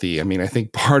healthy. I mean, I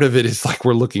think part of it is like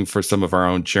we're looking for some of our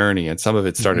own journey, and some of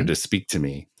it started to speak to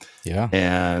me. Yeah.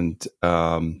 And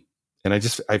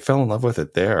I fell in love with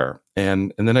it there.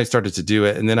 And then I started to do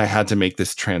it. And then I had to make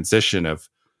this transition of,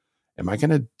 am I going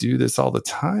to do this all the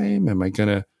time? Am I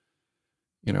going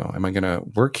to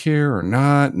work here or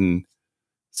not? And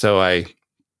so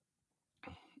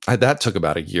that took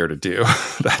about a year to do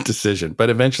that decision.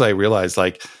 But eventually I realized,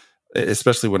 like,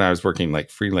 especially when I was working like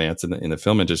freelance in the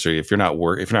film industry, if you're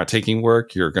not taking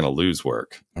work, you're going to lose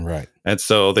work. Right. And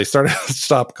so they started to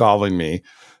stop calling me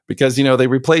because, they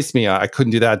replaced me. I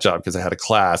couldn't do that job because I had a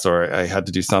class or I had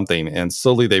to do something. And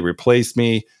slowly they replaced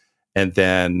me. And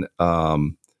then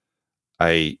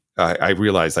I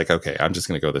realized, like, okay, I'm just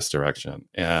going to go this direction.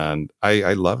 And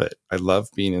I love it. I love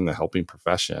being in the helping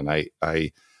profession. I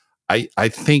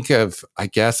think of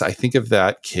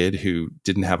that kid who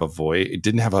didn't have a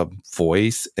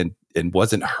voice and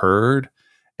wasn't heard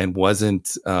and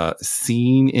wasn't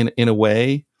seen in a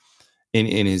way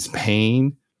in his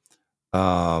pain.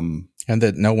 And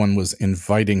that no one was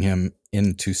inviting him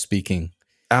into speaking.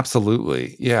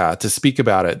 Absolutely. Yeah. To speak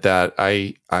about it, that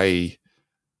I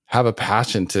have a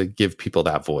passion to give people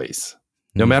that voice,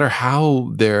 no matter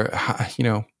how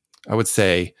I would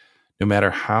say, no matter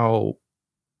how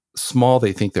small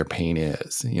they think their pain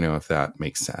is, if that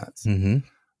makes sense.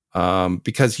 Mm-hmm.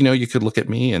 Because, you could look at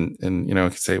me and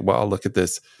could say, well, look at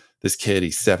this kid,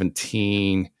 he's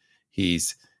 17.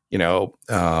 He's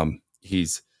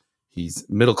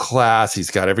middle class. He's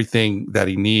got everything that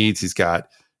he needs. He's got,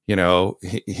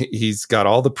 he's got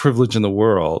all the privilege in the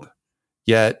world,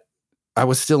 yet I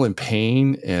was still in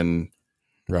pain, and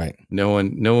right. No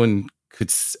one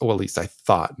could, well, at least I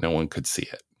thought no one could see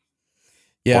it.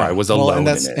 Yeah, or I was alone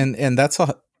in it. And that's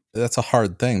a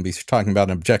hard thing, because you're talking about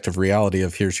an objective reality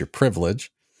of here's your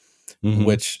privilege,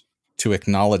 which to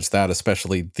acknowledge that,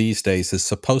 especially these days, is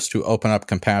supposed to open up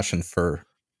compassion for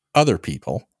other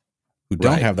people who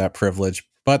don't have that privilege.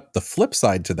 But the flip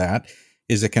side to that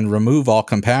is it can remove all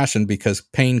compassion, because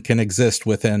pain can exist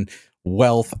within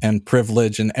wealth and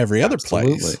privilege in every other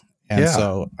place. And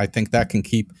so I think that can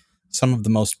keep some of the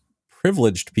most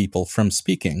privileged people from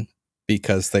speaking,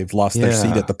 because they've lost their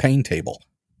seat at the pain table.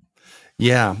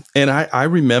 Yeah. And I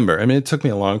remember, I mean, it took me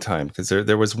a long time, because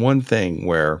there was one thing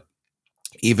where,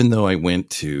 even though I went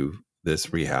to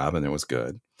this rehab and it was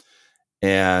good,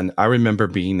 and I remember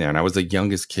being there, and I was the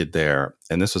youngest kid there,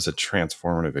 and this was a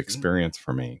transformative experience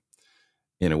for me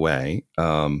in a way.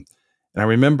 And I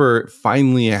remember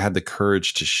finally I had the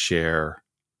courage to share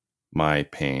my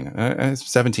pain. I was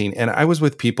 17, and I was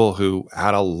with people who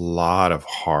had a lot of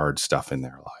hard stuff in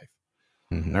their life.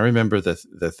 Mm-hmm. And I remember the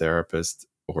therapist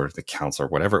or the counselor,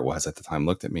 whatever it was at the time,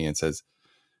 looked at me and said,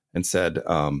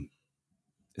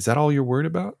 is that all you're worried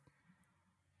about?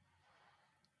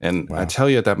 And I tell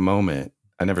you, at that moment,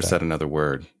 I never said another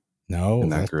word. No, in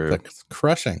that group. That's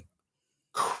crushing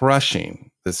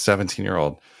this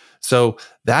 17-year-old. So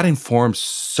that informed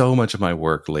so much of my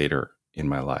work later in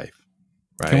my life.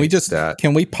 Right?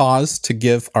 Can we pause to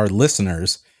give our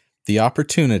listeners the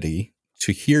opportunity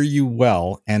to hear you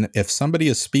well? And if somebody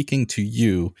is speaking to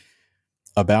you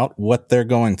about what they're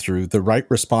going through, the right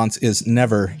response is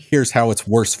never, here's how it's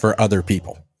worse for other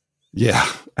people. Yeah,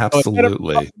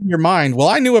 absolutely. So in your mind, well,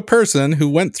 I knew a person who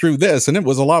went through this and it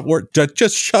was a lot worse.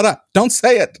 Just shut up. Don't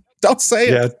say it. Don't say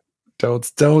it. Yeah.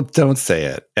 Don't say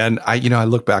it. And I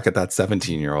look back at that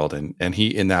 17-year-old, and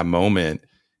he, in that moment,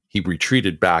 he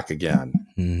retreated back again,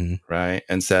 right?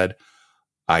 And said,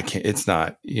 I can't, it's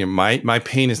not, my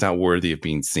pain is not worthy of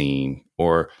being seen,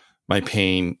 or my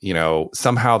pain,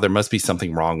 somehow there must be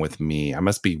something wrong with me. I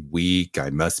must be weak.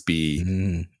 I must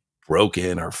be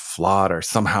broken or flawed, or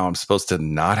somehow I'm supposed to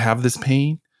not have this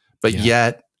pain, but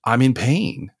yet I'm in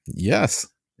pain. Yes.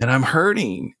 And I'm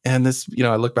hurting. And this,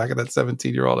 I look back at that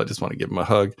 17-year-old, I just want to give him a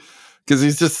hug, because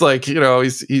he's just like,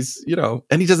 he's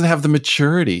and he doesn't have the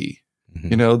maturity,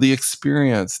 the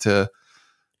experience to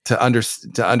to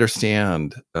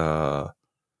understand our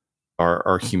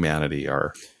humanity,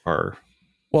 our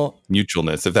well,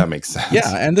 mutualness, if that makes sense.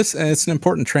 yeah, and it's an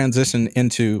important transition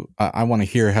into. I want to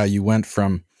hear how you went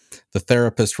from the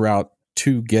therapist route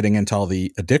to getting into all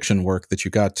the addiction work that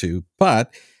you got to.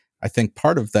 But I think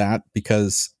part of that,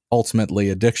 because ultimately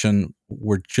addiction,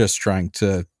 we're just trying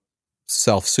to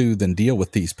self-soothe and deal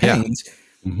with these pains,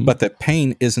 but that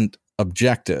pain isn't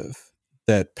objective.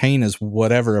 That pain is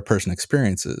whatever a person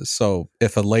experiences. So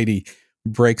if a lady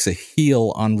breaks a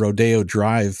heel on Rodeo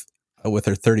Drive with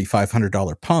her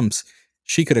 $3,500 pumps,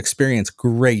 she could experience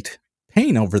great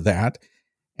pain over that.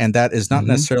 And that is not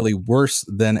necessarily worse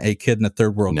than a kid in a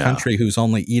third world country who's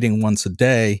only eating once a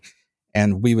day.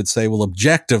 And we would say, well,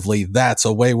 objectively, that's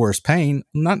a way worse pain.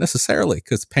 Not necessarily,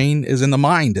 because pain is in the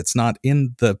mind. It's not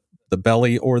in the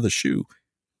belly or the shoe.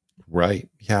 Right.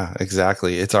 Yeah,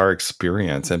 exactly. It's our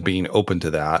experience, and being open to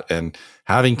that and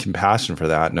having compassion for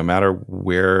that, no matter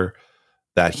where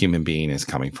that human being is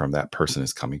coming from, that person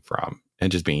is coming from,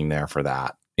 and just being there for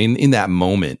that in that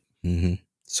moment. Mm-hmm.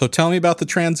 So tell me about the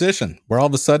transition where all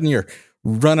of a sudden you're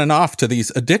running off to these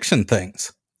addiction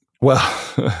things. Well,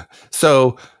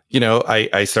 so,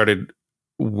 I started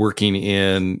working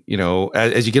in,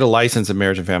 as you get a license in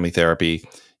marriage and family therapy,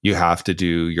 you have to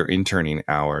do your interning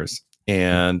hours.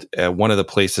 And at one of the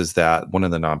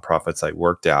nonprofits I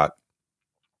worked at,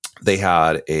 they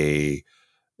had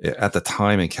at the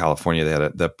time in California, they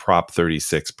had the Prop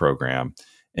 36 program,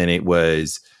 and it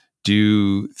was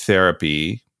do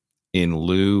therapy in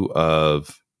lieu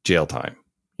of jail time.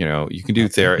 You can do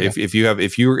therapy if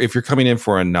you're coming in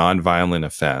for a nonviolent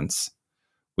offense.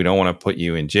 We don't want to put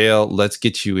you in jail. Let's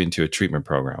get you into a treatment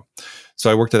program. So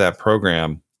I worked at that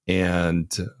program,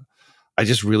 and I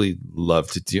just really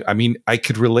loved to do. I mean, I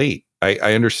could relate.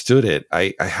 I understood it.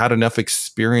 I had enough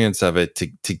experience of it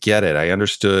to get it. I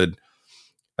understood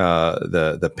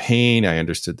the pain. I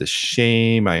understood the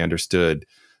shame. I understood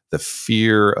the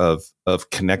fear of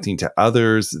connecting to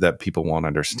others that people won't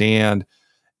understand.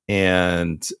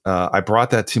 And I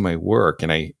brought that to my work,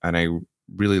 and I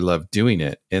really loved doing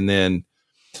it. And then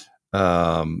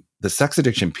the sex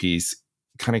addiction piece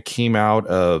kind of came out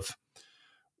of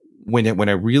when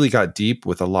I really got deep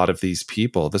with a lot of these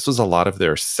people. This was a lot of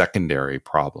their secondary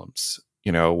problems,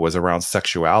 was around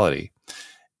sexuality.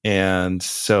 And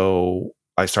so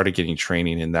I started getting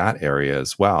training in that area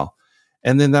as well.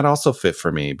 And then that also fit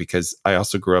for me because I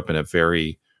also grew up in a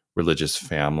very religious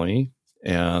family,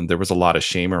 and there was a lot of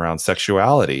shame around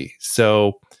sexuality.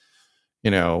 So,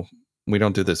 we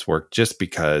don't do this work just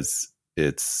because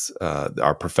it's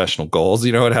our professional goals.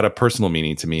 It had a personal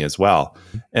meaning to me as well.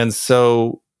 And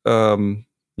so,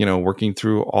 working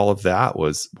through all of that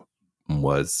was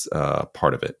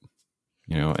part of it,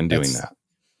 and doing that.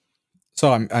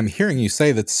 So I'm hearing you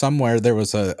say that somewhere there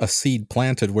was a seed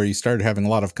planted where you started having a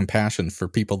lot of compassion for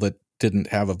people that didn't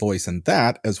have a voice in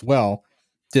that as well,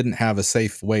 didn't have a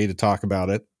safe way to talk about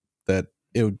it, that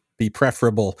it would be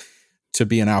preferable to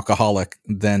be an alcoholic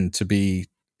than to be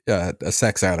a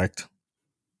sex addict.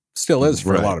 Still is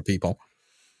for a lot of people.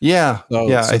 Yeah.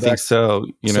 I think so.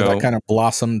 So that kind of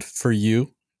blossomed for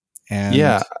you. And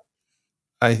yeah,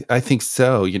 I think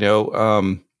so.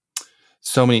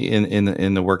 So many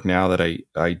in the work now that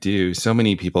I do, so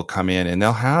many people come in and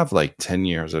they'll have like 10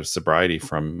 years of sobriety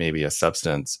from maybe a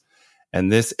substance.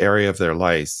 And this area of their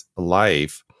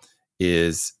life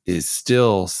is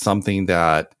still something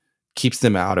that keeps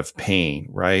them out of pain,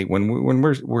 right? When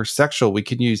we're sexual, we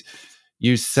can use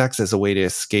sex as a way to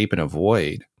escape and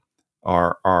avoid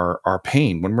our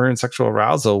pain. When we're in sexual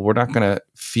arousal, we're not going to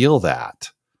feel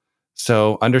that.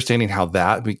 So understanding how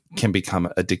that can become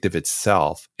addictive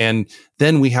itself. And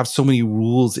then we have so many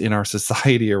rules in our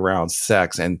society around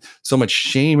sex and so much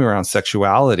shame around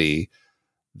sexuality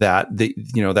that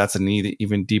that's an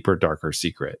even deeper, darker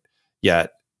secret.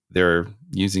 Yet they're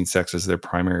using sex as their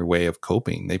primary way of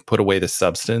coping. They've put away the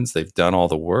substance. They've done all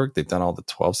the work. They've done all the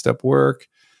 12-step work.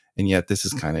 And yet this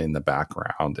is kind of in the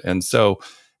background. And so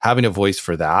having a voice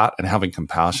for that and having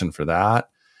compassion for that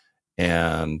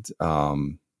and,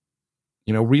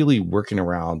 really working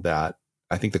around that.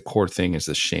 I think the core thing is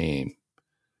the shame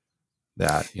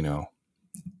that,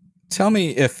 Tell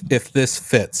me if this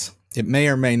fits. It may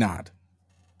or may not.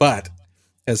 But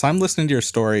as I'm listening to your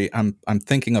story, I'm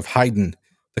thinking of Haydn,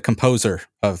 the composer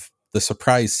of the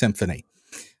Surprise Symphony.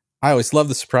 I always loved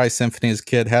the Surprise Symphony as a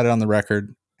kid, had it on the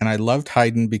record, and I loved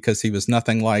Haydn because he was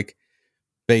nothing like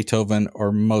Beethoven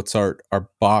or Mozart or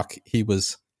Bach.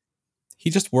 He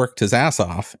just worked his ass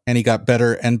off, and he got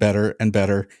better and better and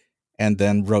better, and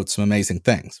then wrote some amazing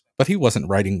things. But he wasn't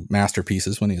writing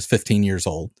masterpieces when he was 15 years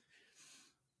old.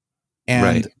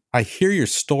 And I hear your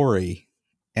story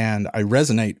and I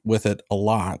resonate with it a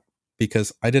lot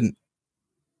because I didn't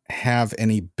have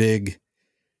any big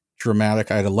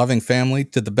dramatic. I had a loving family,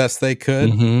 did the best they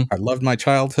could. Mm-hmm. I loved my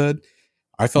childhood.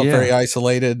 I felt very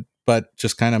isolated, but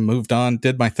just kind of moved on,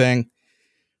 did my thing.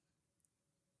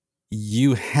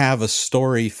 You have a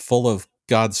story full of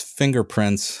God's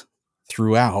fingerprints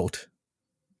throughout,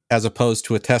 as opposed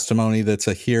to a testimony that's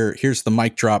a here's the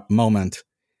mic drop moment.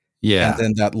 Yeah. And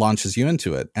then that launches you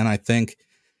into it. And I think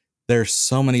there's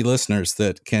so many listeners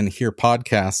that can hear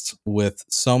podcasts with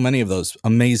so many of those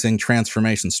amazing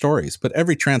transformation stories. But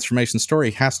every transformation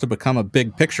story has to become a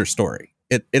big picture story.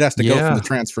 It has to go from the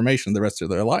transformation the rest of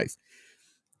their life.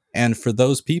 And for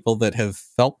those people that have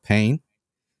felt pain,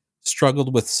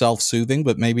 struggled with self-soothing,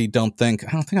 but maybe I don't think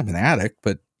I'm an addict,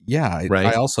 but yeah,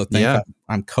 I also think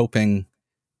I'm coping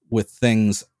with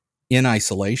things in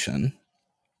isolation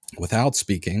without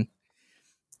speaking,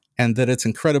 and that it's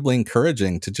incredibly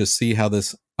encouraging to just see how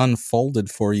this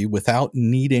unfolded for you without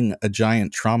needing a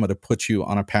giant trauma to put you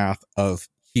on a path of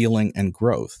healing and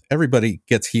growth. Everybody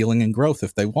gets healing and growth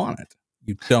if they want it.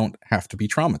 You don't have to be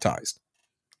traumatized.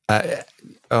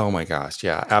 Oh my gosh.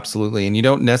 Yeah, absolutely. And you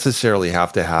don't necessarily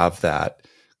have to have that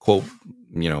quote,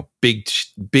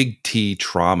 big T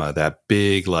trauma, that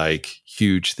big, like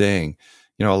huge thing.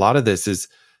 A lot of this is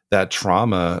that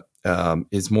trauma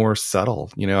is more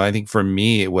subtle. I think for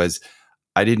me, it was,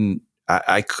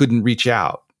 I couldn't reach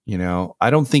out. I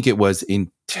don't think it was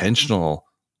intentional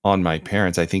on my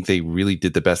parents. I think they really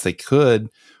did the best they could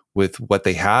with what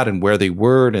they had and where they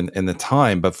were and the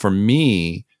time. But for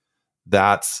me,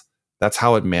 that's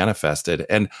how it manifested.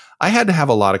 And I had to have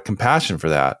a lot of compassion for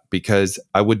that because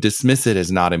I would dismiss it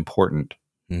as not important.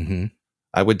 Mm-hmm.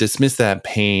 I would dismiss that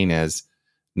pain as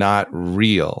not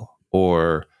real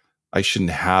or I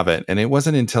shouldn't have it. And it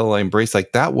wasn't until I embraced,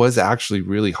 that was actually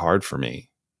really hard for me.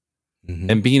 Mm-hmm.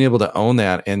 And being able to own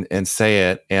that and say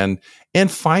it and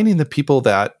finding the people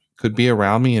that could be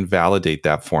around me and validate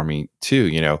that for me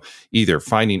too, either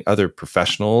finding other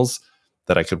professionals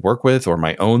that I could work with or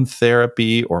my own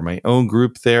therapy or my own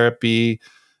group therapy.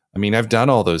 I mean, I've done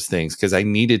all those things because I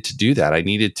needed to do that. I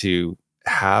needed to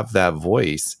have that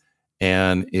voice.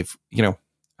 And if, I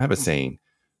have a saying,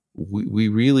 we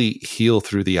really heal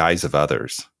through the eyes of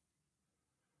others,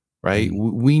 right?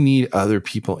 Mm-hmm. We need other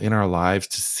people in our lives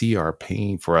to see our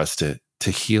pain for us to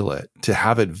heal it, to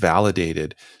have it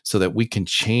validated so that we can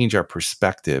change our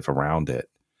perspective around it.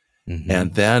 Mm-hmm.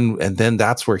 And then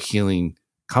that's where healing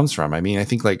comes from. I mean, I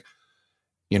think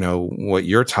what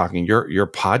you're talking, your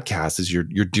podcast is you're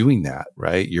doing that,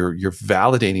 right? You're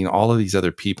validating all of these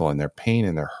other people and their pain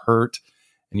and their hurt,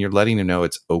 and you're letting them know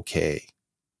it's okay.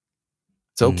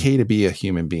 It's okay to be a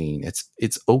human being.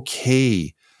 It's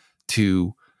okay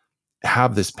to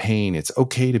have this pain. It's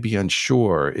okay to be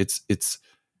unsure. It's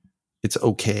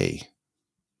okay.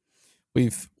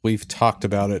 We've talked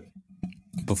about it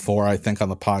before, I think, on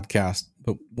the podcast,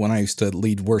 but when I used to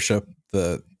lead worship,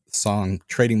 the song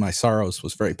Trading My Sorrows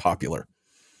was very popular.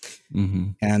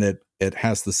 Mm-hmm. And it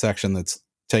has the section that's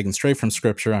taken straight from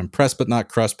scripture. I'm pressed but not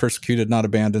crushed, persecuted, not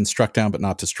abandoned, struck down but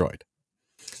not destroyed.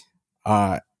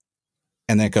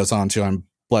 And then it goes on to I'm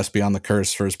blessed beyond the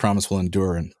curse, for his promise will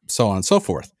endure, and so on and so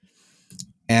forth.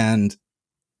 And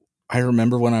I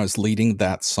remember when I was leading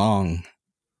that song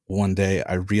one day,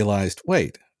 I realized,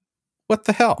 wait, what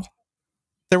the hell?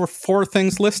 There were 4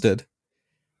 things listed.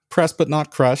 Pressed but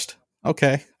not crushed.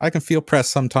 Okay, I can feel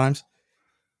pressed sometimes.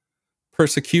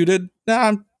 Persecuted?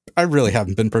 Nah, I really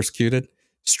haven't been persecuted.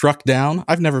 Struck down?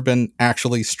 I've never been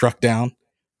actually struck down.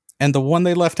 And the one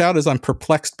they left out is I'm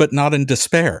perplexed but not in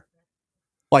despair.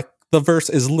 The verse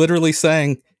is literally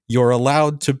saying you're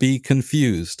allowed to be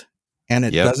confused, and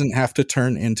it doesn't have to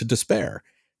turn into despair.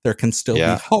 There can still be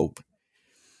hope.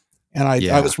 And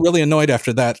I was really annoyed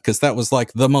after that because that was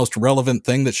the most relevant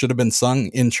thing that should have been sung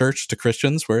in church to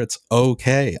Christians, where it's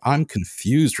okay. I'm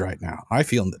confused right now. I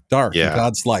feel in the dark. Yeah. And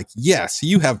God's like, yes,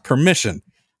 you have permission.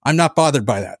 I'm not bothered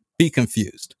by that. Be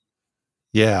confused.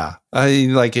 Yeah.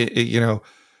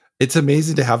 It's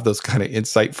amazing to have those kind of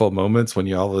insightful moments when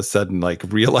you all of a sudden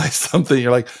realize something. You're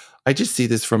like, I just see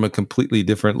this from a completely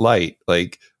different light.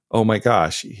 Oh my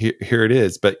gosh, here it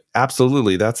is. But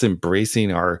absolutely, that's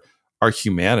embracing our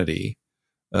humanity,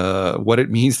 what it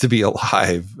means to be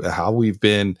alive, how we've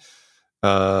been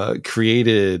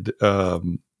created,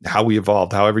 how we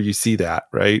evolved, however you see that,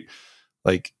 right?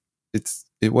 It's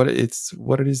what it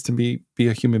is to be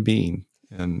a human being,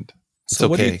 and it's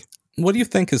so okay. What do you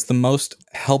think is the most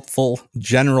helpful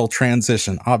general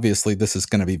transition? Obviously, this is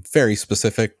going to be very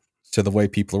specific to the way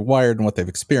people are wired and what they've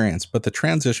experienced, but the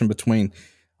transition between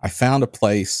I found a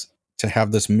place to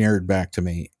have this mirrored back to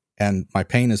me and my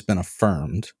pain has been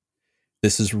affirmed.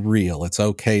 This is real. It's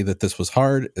okay that this was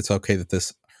hard. It's okay that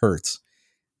this hurts.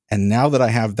 And now that I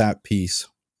have that piece,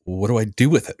 what do I do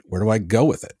with it? Where do I go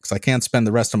with it? Because I can't spend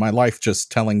the rest of my life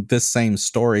just telling this same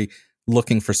story,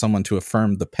 looking for someone to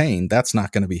affirm the pain. That's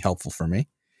not going to be helpful for me.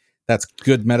 That's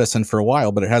good medicine for a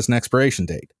while, but it has an expiration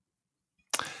date.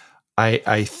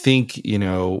 I think,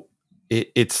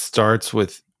 it starts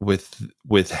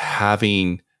with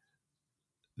having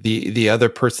the other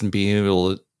person being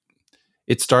able to,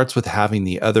 it starts with having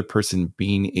the other person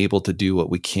being able to do what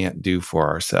we can't do for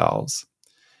ourselves.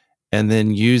 And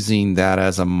then using that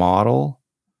as a model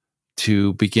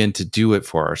to begin to do it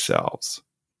for ourselves.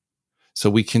 So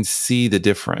we can see the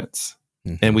difference,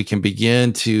 and we can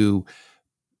begin to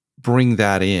bring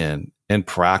that in and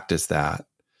practice that.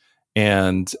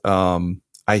 And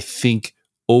I think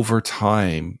over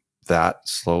time that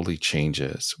slowly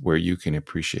changes where you can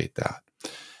appreciate that.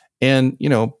 And,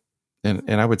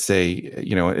 and I would say,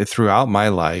 throughout my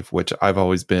life, which I've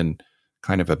always been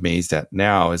kind of amazed at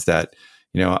now, is that,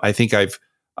 I think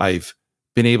I've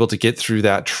been able to get through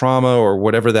that trauma or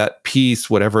whatever that piece,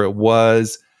 whatever it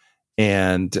was.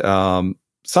 And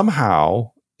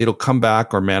somehow it'll come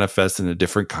back or manifest in a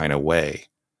different kind of way.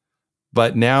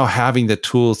 But now having the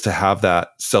tools to have that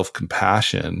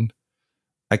self-compassion,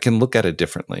 I can look at it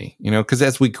differently, because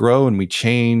as we grow and we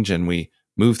change and we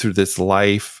move through this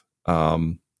life,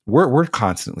 we're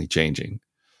constantly changing.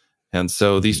 And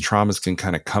so these traumas can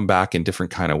kind of come back in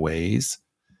different kind of ways.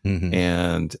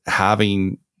 And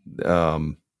having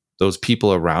those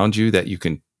people around you that you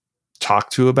can talk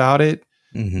to about it,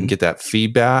 and get that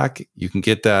feedback, you can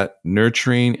get that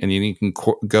nurturing, and you can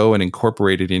go and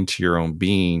incorporate it into your own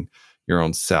being, your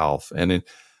own self. And I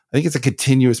think it's a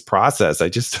continuous process. I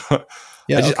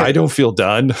don't feel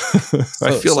done.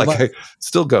 I feel like I'm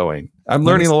still going. I'm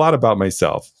learning a lot about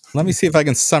myself. Let me see if I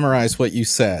can summarize what you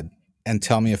said and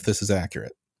tell me if this is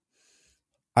accurate.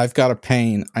 I've got a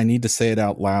pain. I need to say it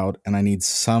out loud, and I need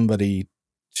somebody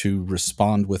to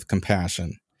respond with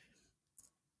compassion.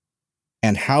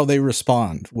 And how they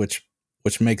respond, which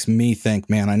makes me think,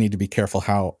 man, I need to be careful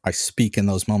how I speak in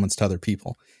those moments to other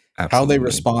people. Absolutely. How they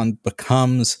respond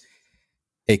becomes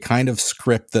a kind of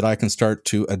script that I can start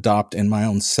to adopt in my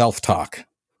own self-talk.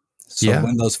 So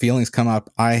when those feelings come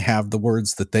up, I have the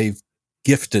words that they've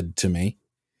gifted to me.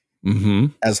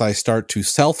 As I start to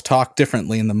self-talk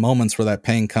differently in the moments where that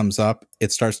pain comes up,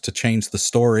 it starts to change the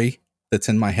story that's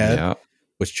in my head,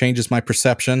 which changes my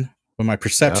perception. When my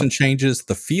perception changes,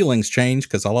 the feelings change,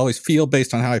 because I'll always feel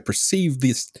based on how I perceive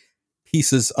these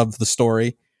pieces of the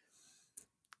story.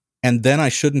 And then I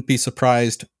shouldn't be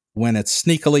surprised when it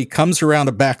sneakily comes around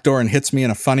a back door and hits me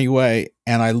in a funny way,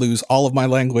 and I lose all of my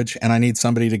language, and I need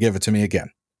somebody to give it to me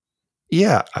again.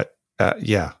 Yeah,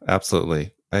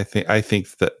 absolutely. I think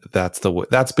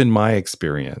that's been my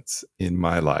experience in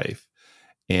my life.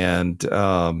 And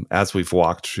as we've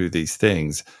walked through these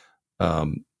things,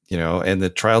 and the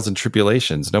trials and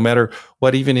tribulations, no matter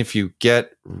what, even if you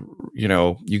get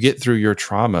through your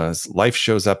traumas, life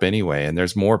shows up anyway, and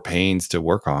there's more pains to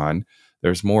work on.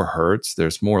 There's more hurts,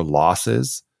 there's more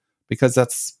losses, because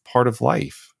that's part of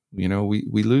life. We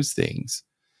lose things,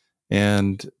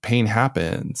 and pain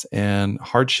happens, and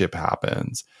hardship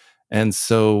happens. And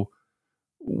so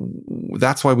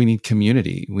that's why we need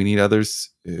community. We need others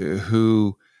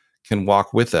who can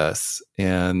walk with us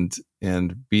and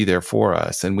be there for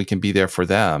us, and we can be there for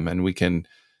them, and we can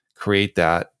create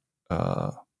that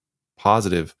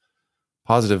positive,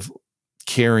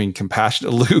 caring,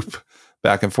 compassionate loop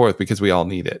back and forth, because we all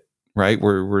need it, right?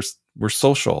 We're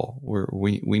social.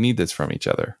 We need this from each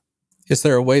other. Is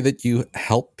there a way that you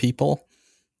help people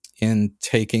in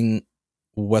taking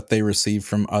what they receive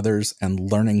from others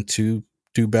and learning to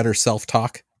do better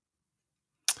self-talk?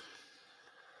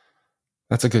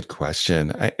 That's a good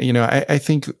question. I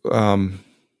think,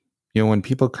 when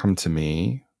people come to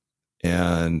me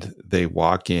and they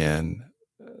walk in,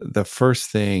 the first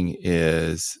thing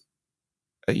is,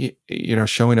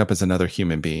 showing up as another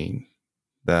human being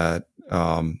that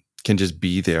can just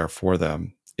be there for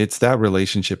them. It's that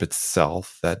relationship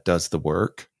itself that does the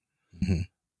work.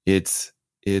 It's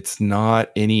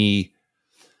not any,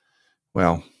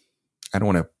 I don't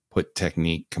want to put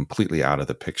technique completely out of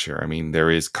the picture. I mean, there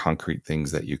is concrete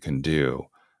things that you can do,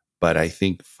 but I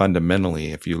think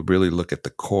fundamentally, if you really look at the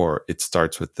core, it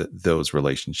starts with those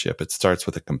relationships. It starts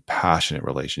with a compassionate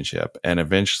relationship, and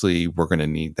eventually we're going to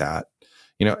need that,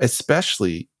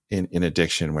 especially in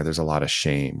addiction, where there's a lot of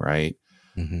shame, right?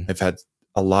 I've had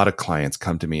a lot of clients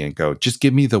come to me and go, just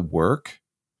give me the work,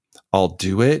 I'll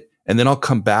do it, and then I'll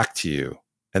come back to you,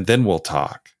 and then we'll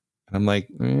talk. And I'm like,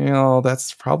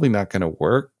 that's probably not going to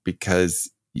work because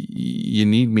you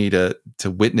need me to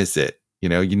witness it. You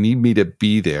need me to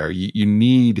be there. You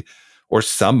need, or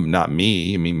not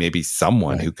me. I mean, maybe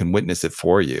someone Right. who can witness it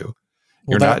for you.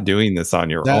 Well, You're not doing this on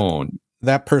your own.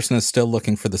 That person is still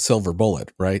looking for the silver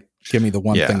bullet, right? Give me the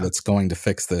one thing that's going to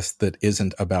fix this that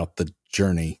isn't about the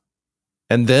journey.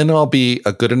 And then I'll be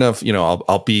a good enough,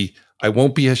 I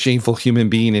won't be a shameful human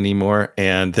being anymore.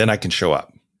 And then I can show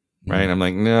up. Right. I'm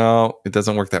like, no, it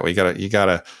doesn't work that way. You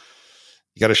gotta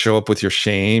show up with your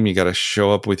shame. You gotta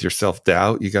show up with your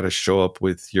self-doubt. You gotta show up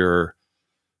with your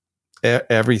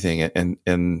everything.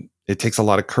 And it takes a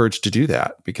lot of courage to do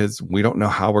that because we don't know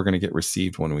how we're going to get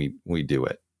received when we do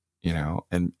it,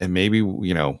 and maybe,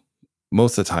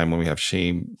 most of the time when we have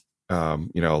shame,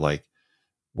 like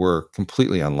we're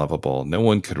completely unlovable. No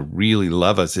one could really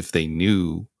love us if they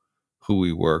knew who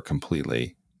we were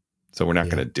completely. So we're not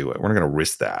going to do it. We're not going to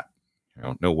risk that.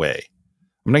 No way.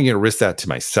 I'm not going to risk that to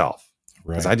myself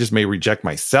because I just may reject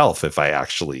myself if I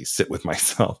actually sit with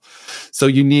myself. So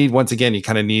you need, once again, you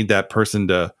kind of need that person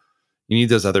you need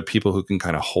those other people who can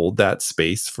kind of hold that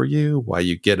space for you while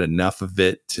you get enough of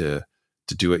it to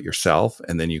do it yourself.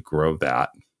 And then you grow that.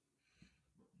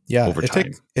 Yeah, over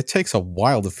time. It takes a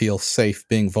while to feel safe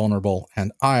being vulnerable.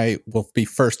 And I will be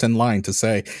first in line to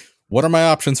say, what are my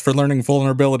options for learning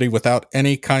vulnerability without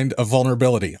any kind of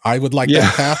vulnerability? I would like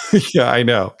that path. Yeah, I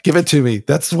know. Give it to me.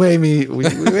 That's way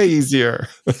easier.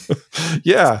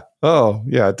 Yeah. Oh,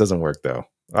 yeah. It doesn't work though.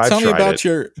 Tell me about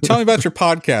your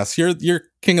podcast. You're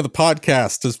king of the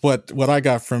podcast is what I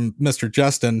got from Mr.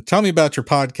 Justin. Tell me about your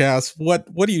podcast. What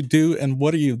do you do and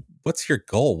what's your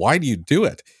goal? Why do you do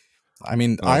it? I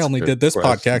mean, I only did this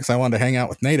podcast because I wanted to hang out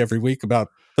with Nate every week about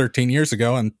 13 years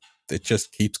ago, and it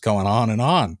just keeps going on and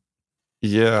on.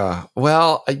 Yeah.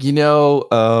 Well, I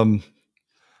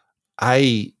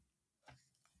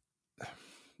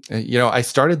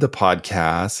started the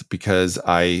podcast because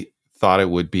I thought it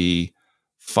would be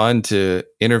fun to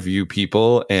interview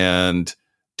people and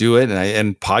do it.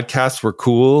 And podcasts were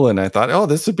cool. And I thought, oh,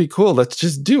 this would be cool. Let's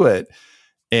just do it.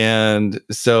 And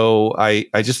so I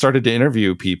just started to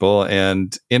interview people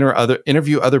and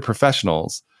interview other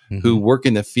professionals who work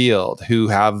in the field, who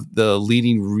have the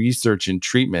leading research and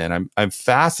treatment. I'm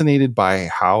fascinated by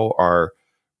how our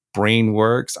brain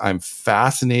works. I'm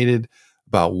fascinated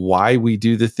about why we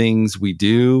do the things we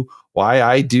do, why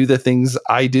I do the things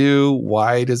I do.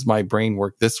 Why does my brain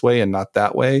work this way and not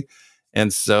that way?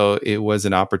 And so it was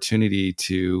an opportunity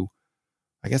to,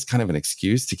 I guess, kind of an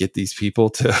excuse to get these people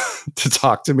to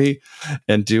talk to me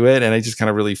and do it. And I just kind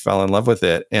of really fell in love with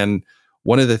it. And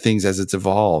one of the things as it's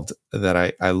evolved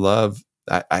that I love,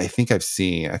 I think I've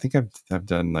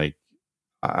done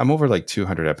I'm over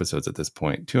 200 episodes at this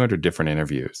point, 200 different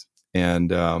interviews. And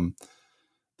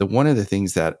one of the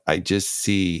things that I just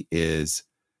see is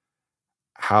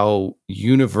how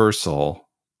universal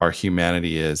our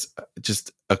humanity is,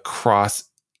 just across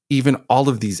even all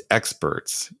of these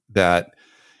experts that,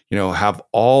 have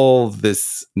all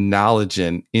this knowledge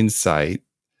and insight.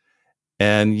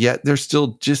 And yet they're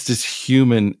still just as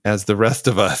human as the rest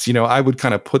of us. I would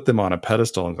kind of put them on a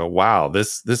pedestal and go, wow,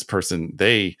 this person,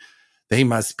 they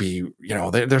must be,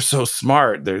 they're so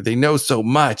smart. They know so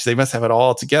much. They must have it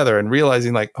all together. And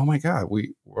realizing oh my God,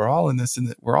 we're all in this,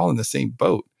 we're all in the same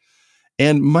boat.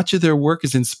 And much of their work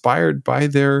is inspired by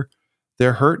their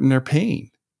hurt and their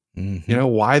pain. Mm-hmm.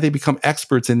 Why they become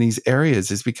experts in these areas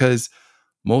is because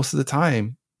most of the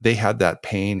time they had that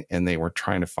pain and they were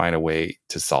trying to find a way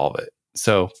to solve it.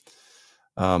 So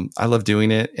I love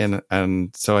doing it.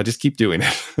 And so I just keep doing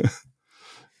it.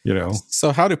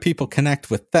 So how do people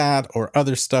connect with that or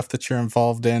other stuff that you're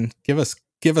involved in? Give us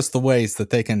the ways that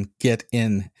they can get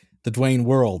in the Dwayne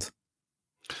world.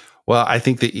 Well, I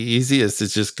think the easiest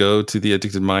is just go to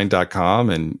theaddictedmind.com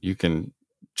and you can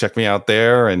check me out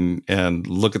there and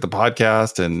look at the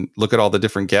podcast and look at all the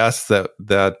different guests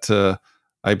that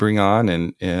I bring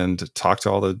on and talk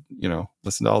to all the,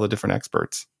 listen to all the different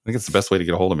experts. I think it's the best way to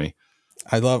get a hold of me.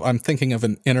 I'm thinking of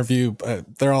an interview.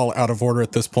 They're all out of order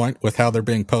at this point with how they're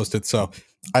being posted. So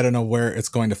I don't know where it's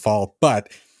going to fall,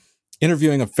 but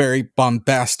interviewing a very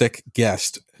bombastic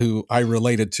guest who I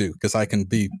related to because I can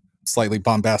be slightly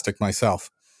bombastic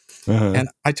myself. Uh-huh. And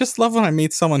I just love when I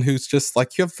meet someone who's just you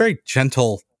have very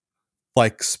gentle,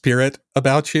 spirit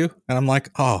about you. And I'm like,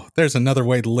 oh, there's another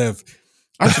way to live.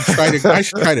 I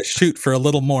should try to shoot for a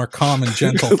little more calm and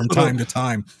gentle from time to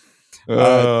time.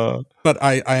 But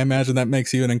I imagine that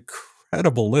makes you an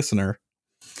incredible listener.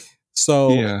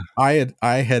 So yeah. I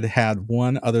had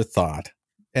one other thought,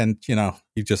 and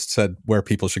you just said where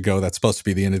people should go. That's supposed to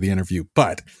be the end of the interview,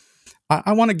 but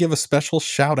I want to give a special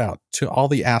shout out to all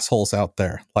the assholes out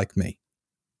there like me.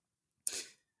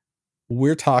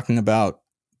 We're talking about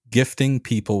gifting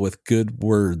people with good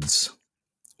words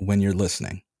when you're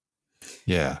listening.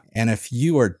 Yeah. And if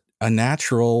you are a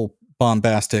natural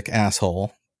bombastic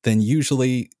asshole, then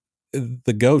usually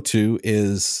the go-to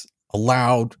is a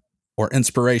loud or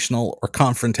inspirational or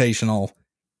confrontational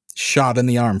shot in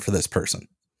the arm for this person.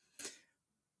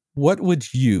 What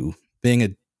would you,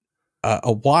 being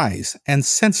a wise and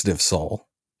sensitive soul,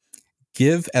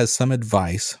 give as some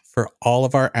advice for all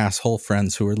of our asshole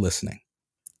friends who are listening?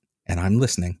 And I'm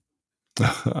listening.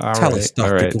 Tell us, Dr.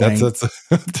 All right.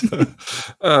 Dwayne.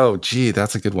 Oh, gee,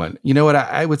 that's a good one. You know what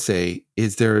I would say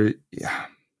is there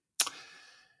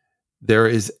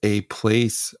is a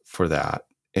place for that.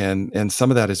 And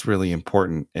some of that is really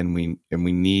important, and we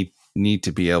need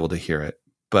to be able to hear it.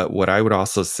 But what I would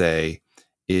also say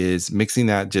is mixing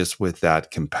that just with that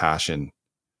compassion,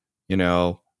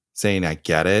 saying, I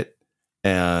get it,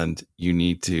 and you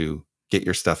need to get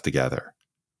your stuff together.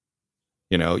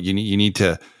 You need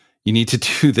to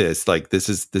do this. Like this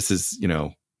is,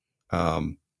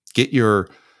 get your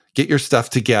stuff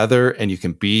together, and you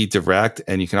can be direct,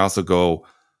 and you can also go,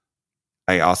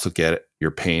 I also get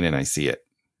your pain and I see it.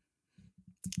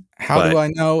 How do I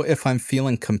know if I'm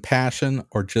feeling compassion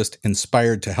or just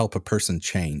inspired to help a person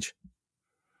change?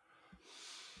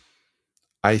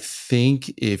 I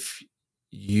think if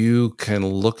you can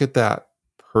look at that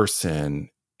person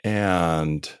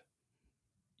and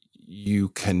you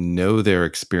can know their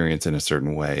experience in a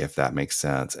certain way, if that makes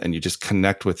sense, and you just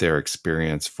connect with their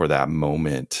experience for that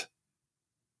moment,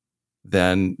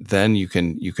 then you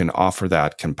can offer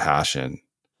that compassion.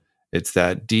 It's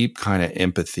that deep kind of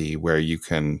empathy where you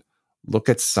can look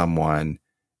at someone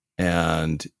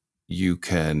and you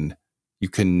can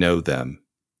know them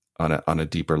on a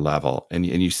deeper level, and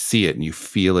you see it and you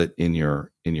feel it in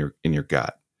your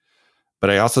gut. But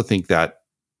I also think that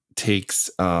takes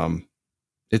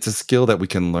it's a skill that we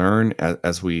can learn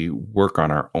as we work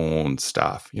on our own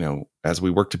stuff. As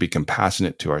we work to be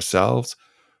compassionate to ourselves,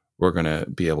 we're going to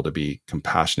be able to be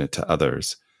compassionate to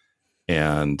others,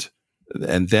 and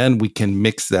then we can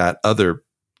mix that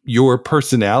your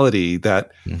personality,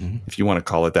 that if you want to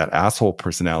call it that asshole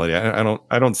personality.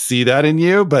 I don't see that in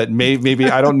you, but maybe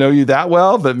I don't know you that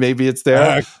well, but maybe it's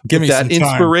there. Give me that some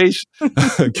inspiration.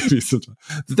 Give me some time.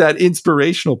 That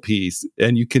inspirational piece,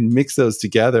 and you can mix those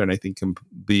together, and I think can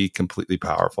be completely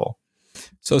powerful.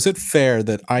 So is it fair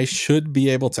that I should be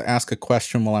able to ask a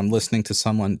question while I'm listening to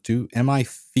someone? Am I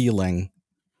feeling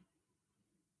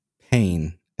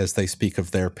pain as they speak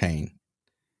of their pain?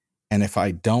 And if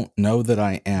I don't know that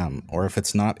I am, or if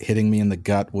it's not hitting me in the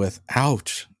gut with,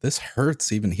 ouch, this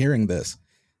hurts even hearing this,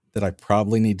 that I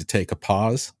probably need to take a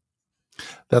pause?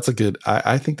 That's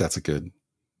I think that's a good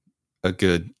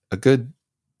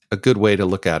way to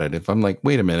look at it. If I'm like,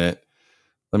 wait a minute,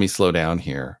 let me slow down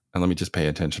here and let me just pay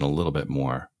attention a little bit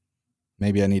more.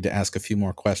 Maybe I need to ask a few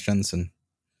more questions and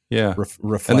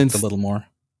reflect a little more.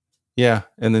 Yeah.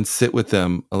 And then sit with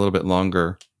them a little bit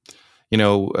longer.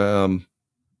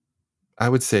 I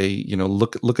would say,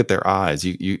 look at their eyes.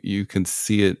 You can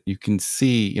see it. You can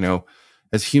see,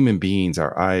 as human beings,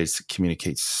 our eyes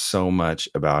communicate so much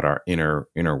about our inner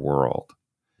world.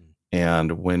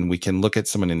 And when we can look at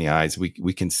someone in the eyes,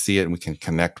 we can see it and we can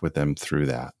connect with them through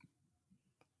that.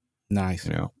 Nice.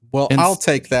 Well, I'll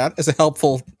take that as a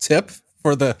helpful tip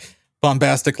for the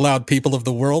bombastic, loud people of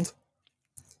the world.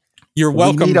 You're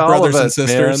welcome, brothers and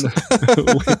sisters.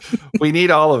 We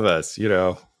need all of us,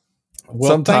 Well,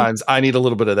 sometimes I need a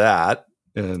little bit of that,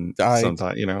 and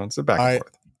sometimes, it's a back and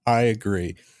forth. I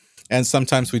agree. And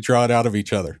sometimes we draw it out of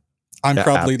each other. I'm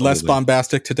probably less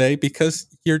bombastic today because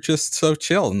you're just so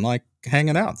chill and like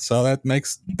hanging out. So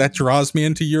that draws me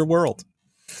into your world.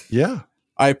 Yeah.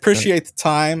 I appreciate the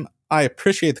time. I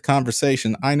appreciate the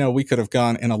conversation. I know we could have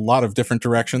gone in a lot of different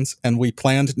directions, and we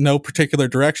planned no particular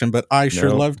direction, but I sure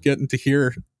loved getting to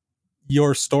hear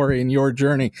your story and your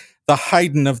journey. The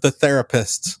Haydn of the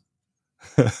therapists.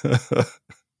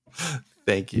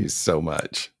 Thank you so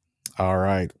much. All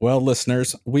right. Well,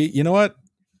 listeners, you know what?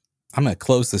 I'm going to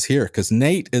close this here because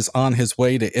Nate is on his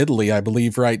way to Italy, I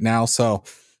believe, right now. So,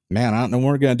 man, I don't know when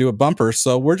we're going to do a bumper.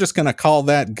 So we're just going to call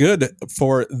that good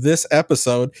for this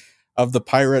episode of the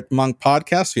Pirate Monk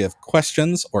Podcast. If you have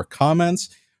questions or comments,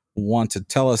 want to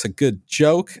tell us a good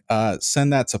joke,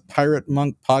 send that to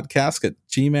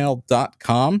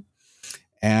piratemonkpodcast@gmail.com.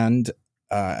 And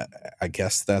I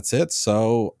guess that's it.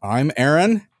 So I'm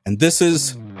Aaron, and this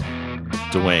is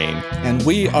Dwayne, and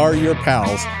we are your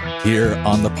pals here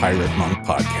on the Pirate Monk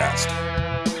Podcast.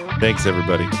 Thanks,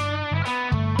 everybody.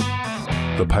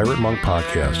 The Pirate Monk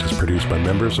Podcast is produced by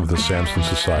members of the Samson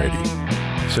Society.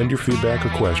 Send your feedback or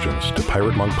questions to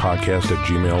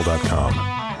piratemonkpodcast@gmail.com.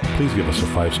 Please give us a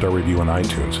 5-star review on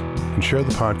iTunes and share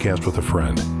the podcast with a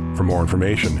friend. For more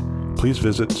information, please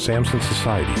visit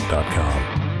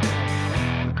samsonsociety.com.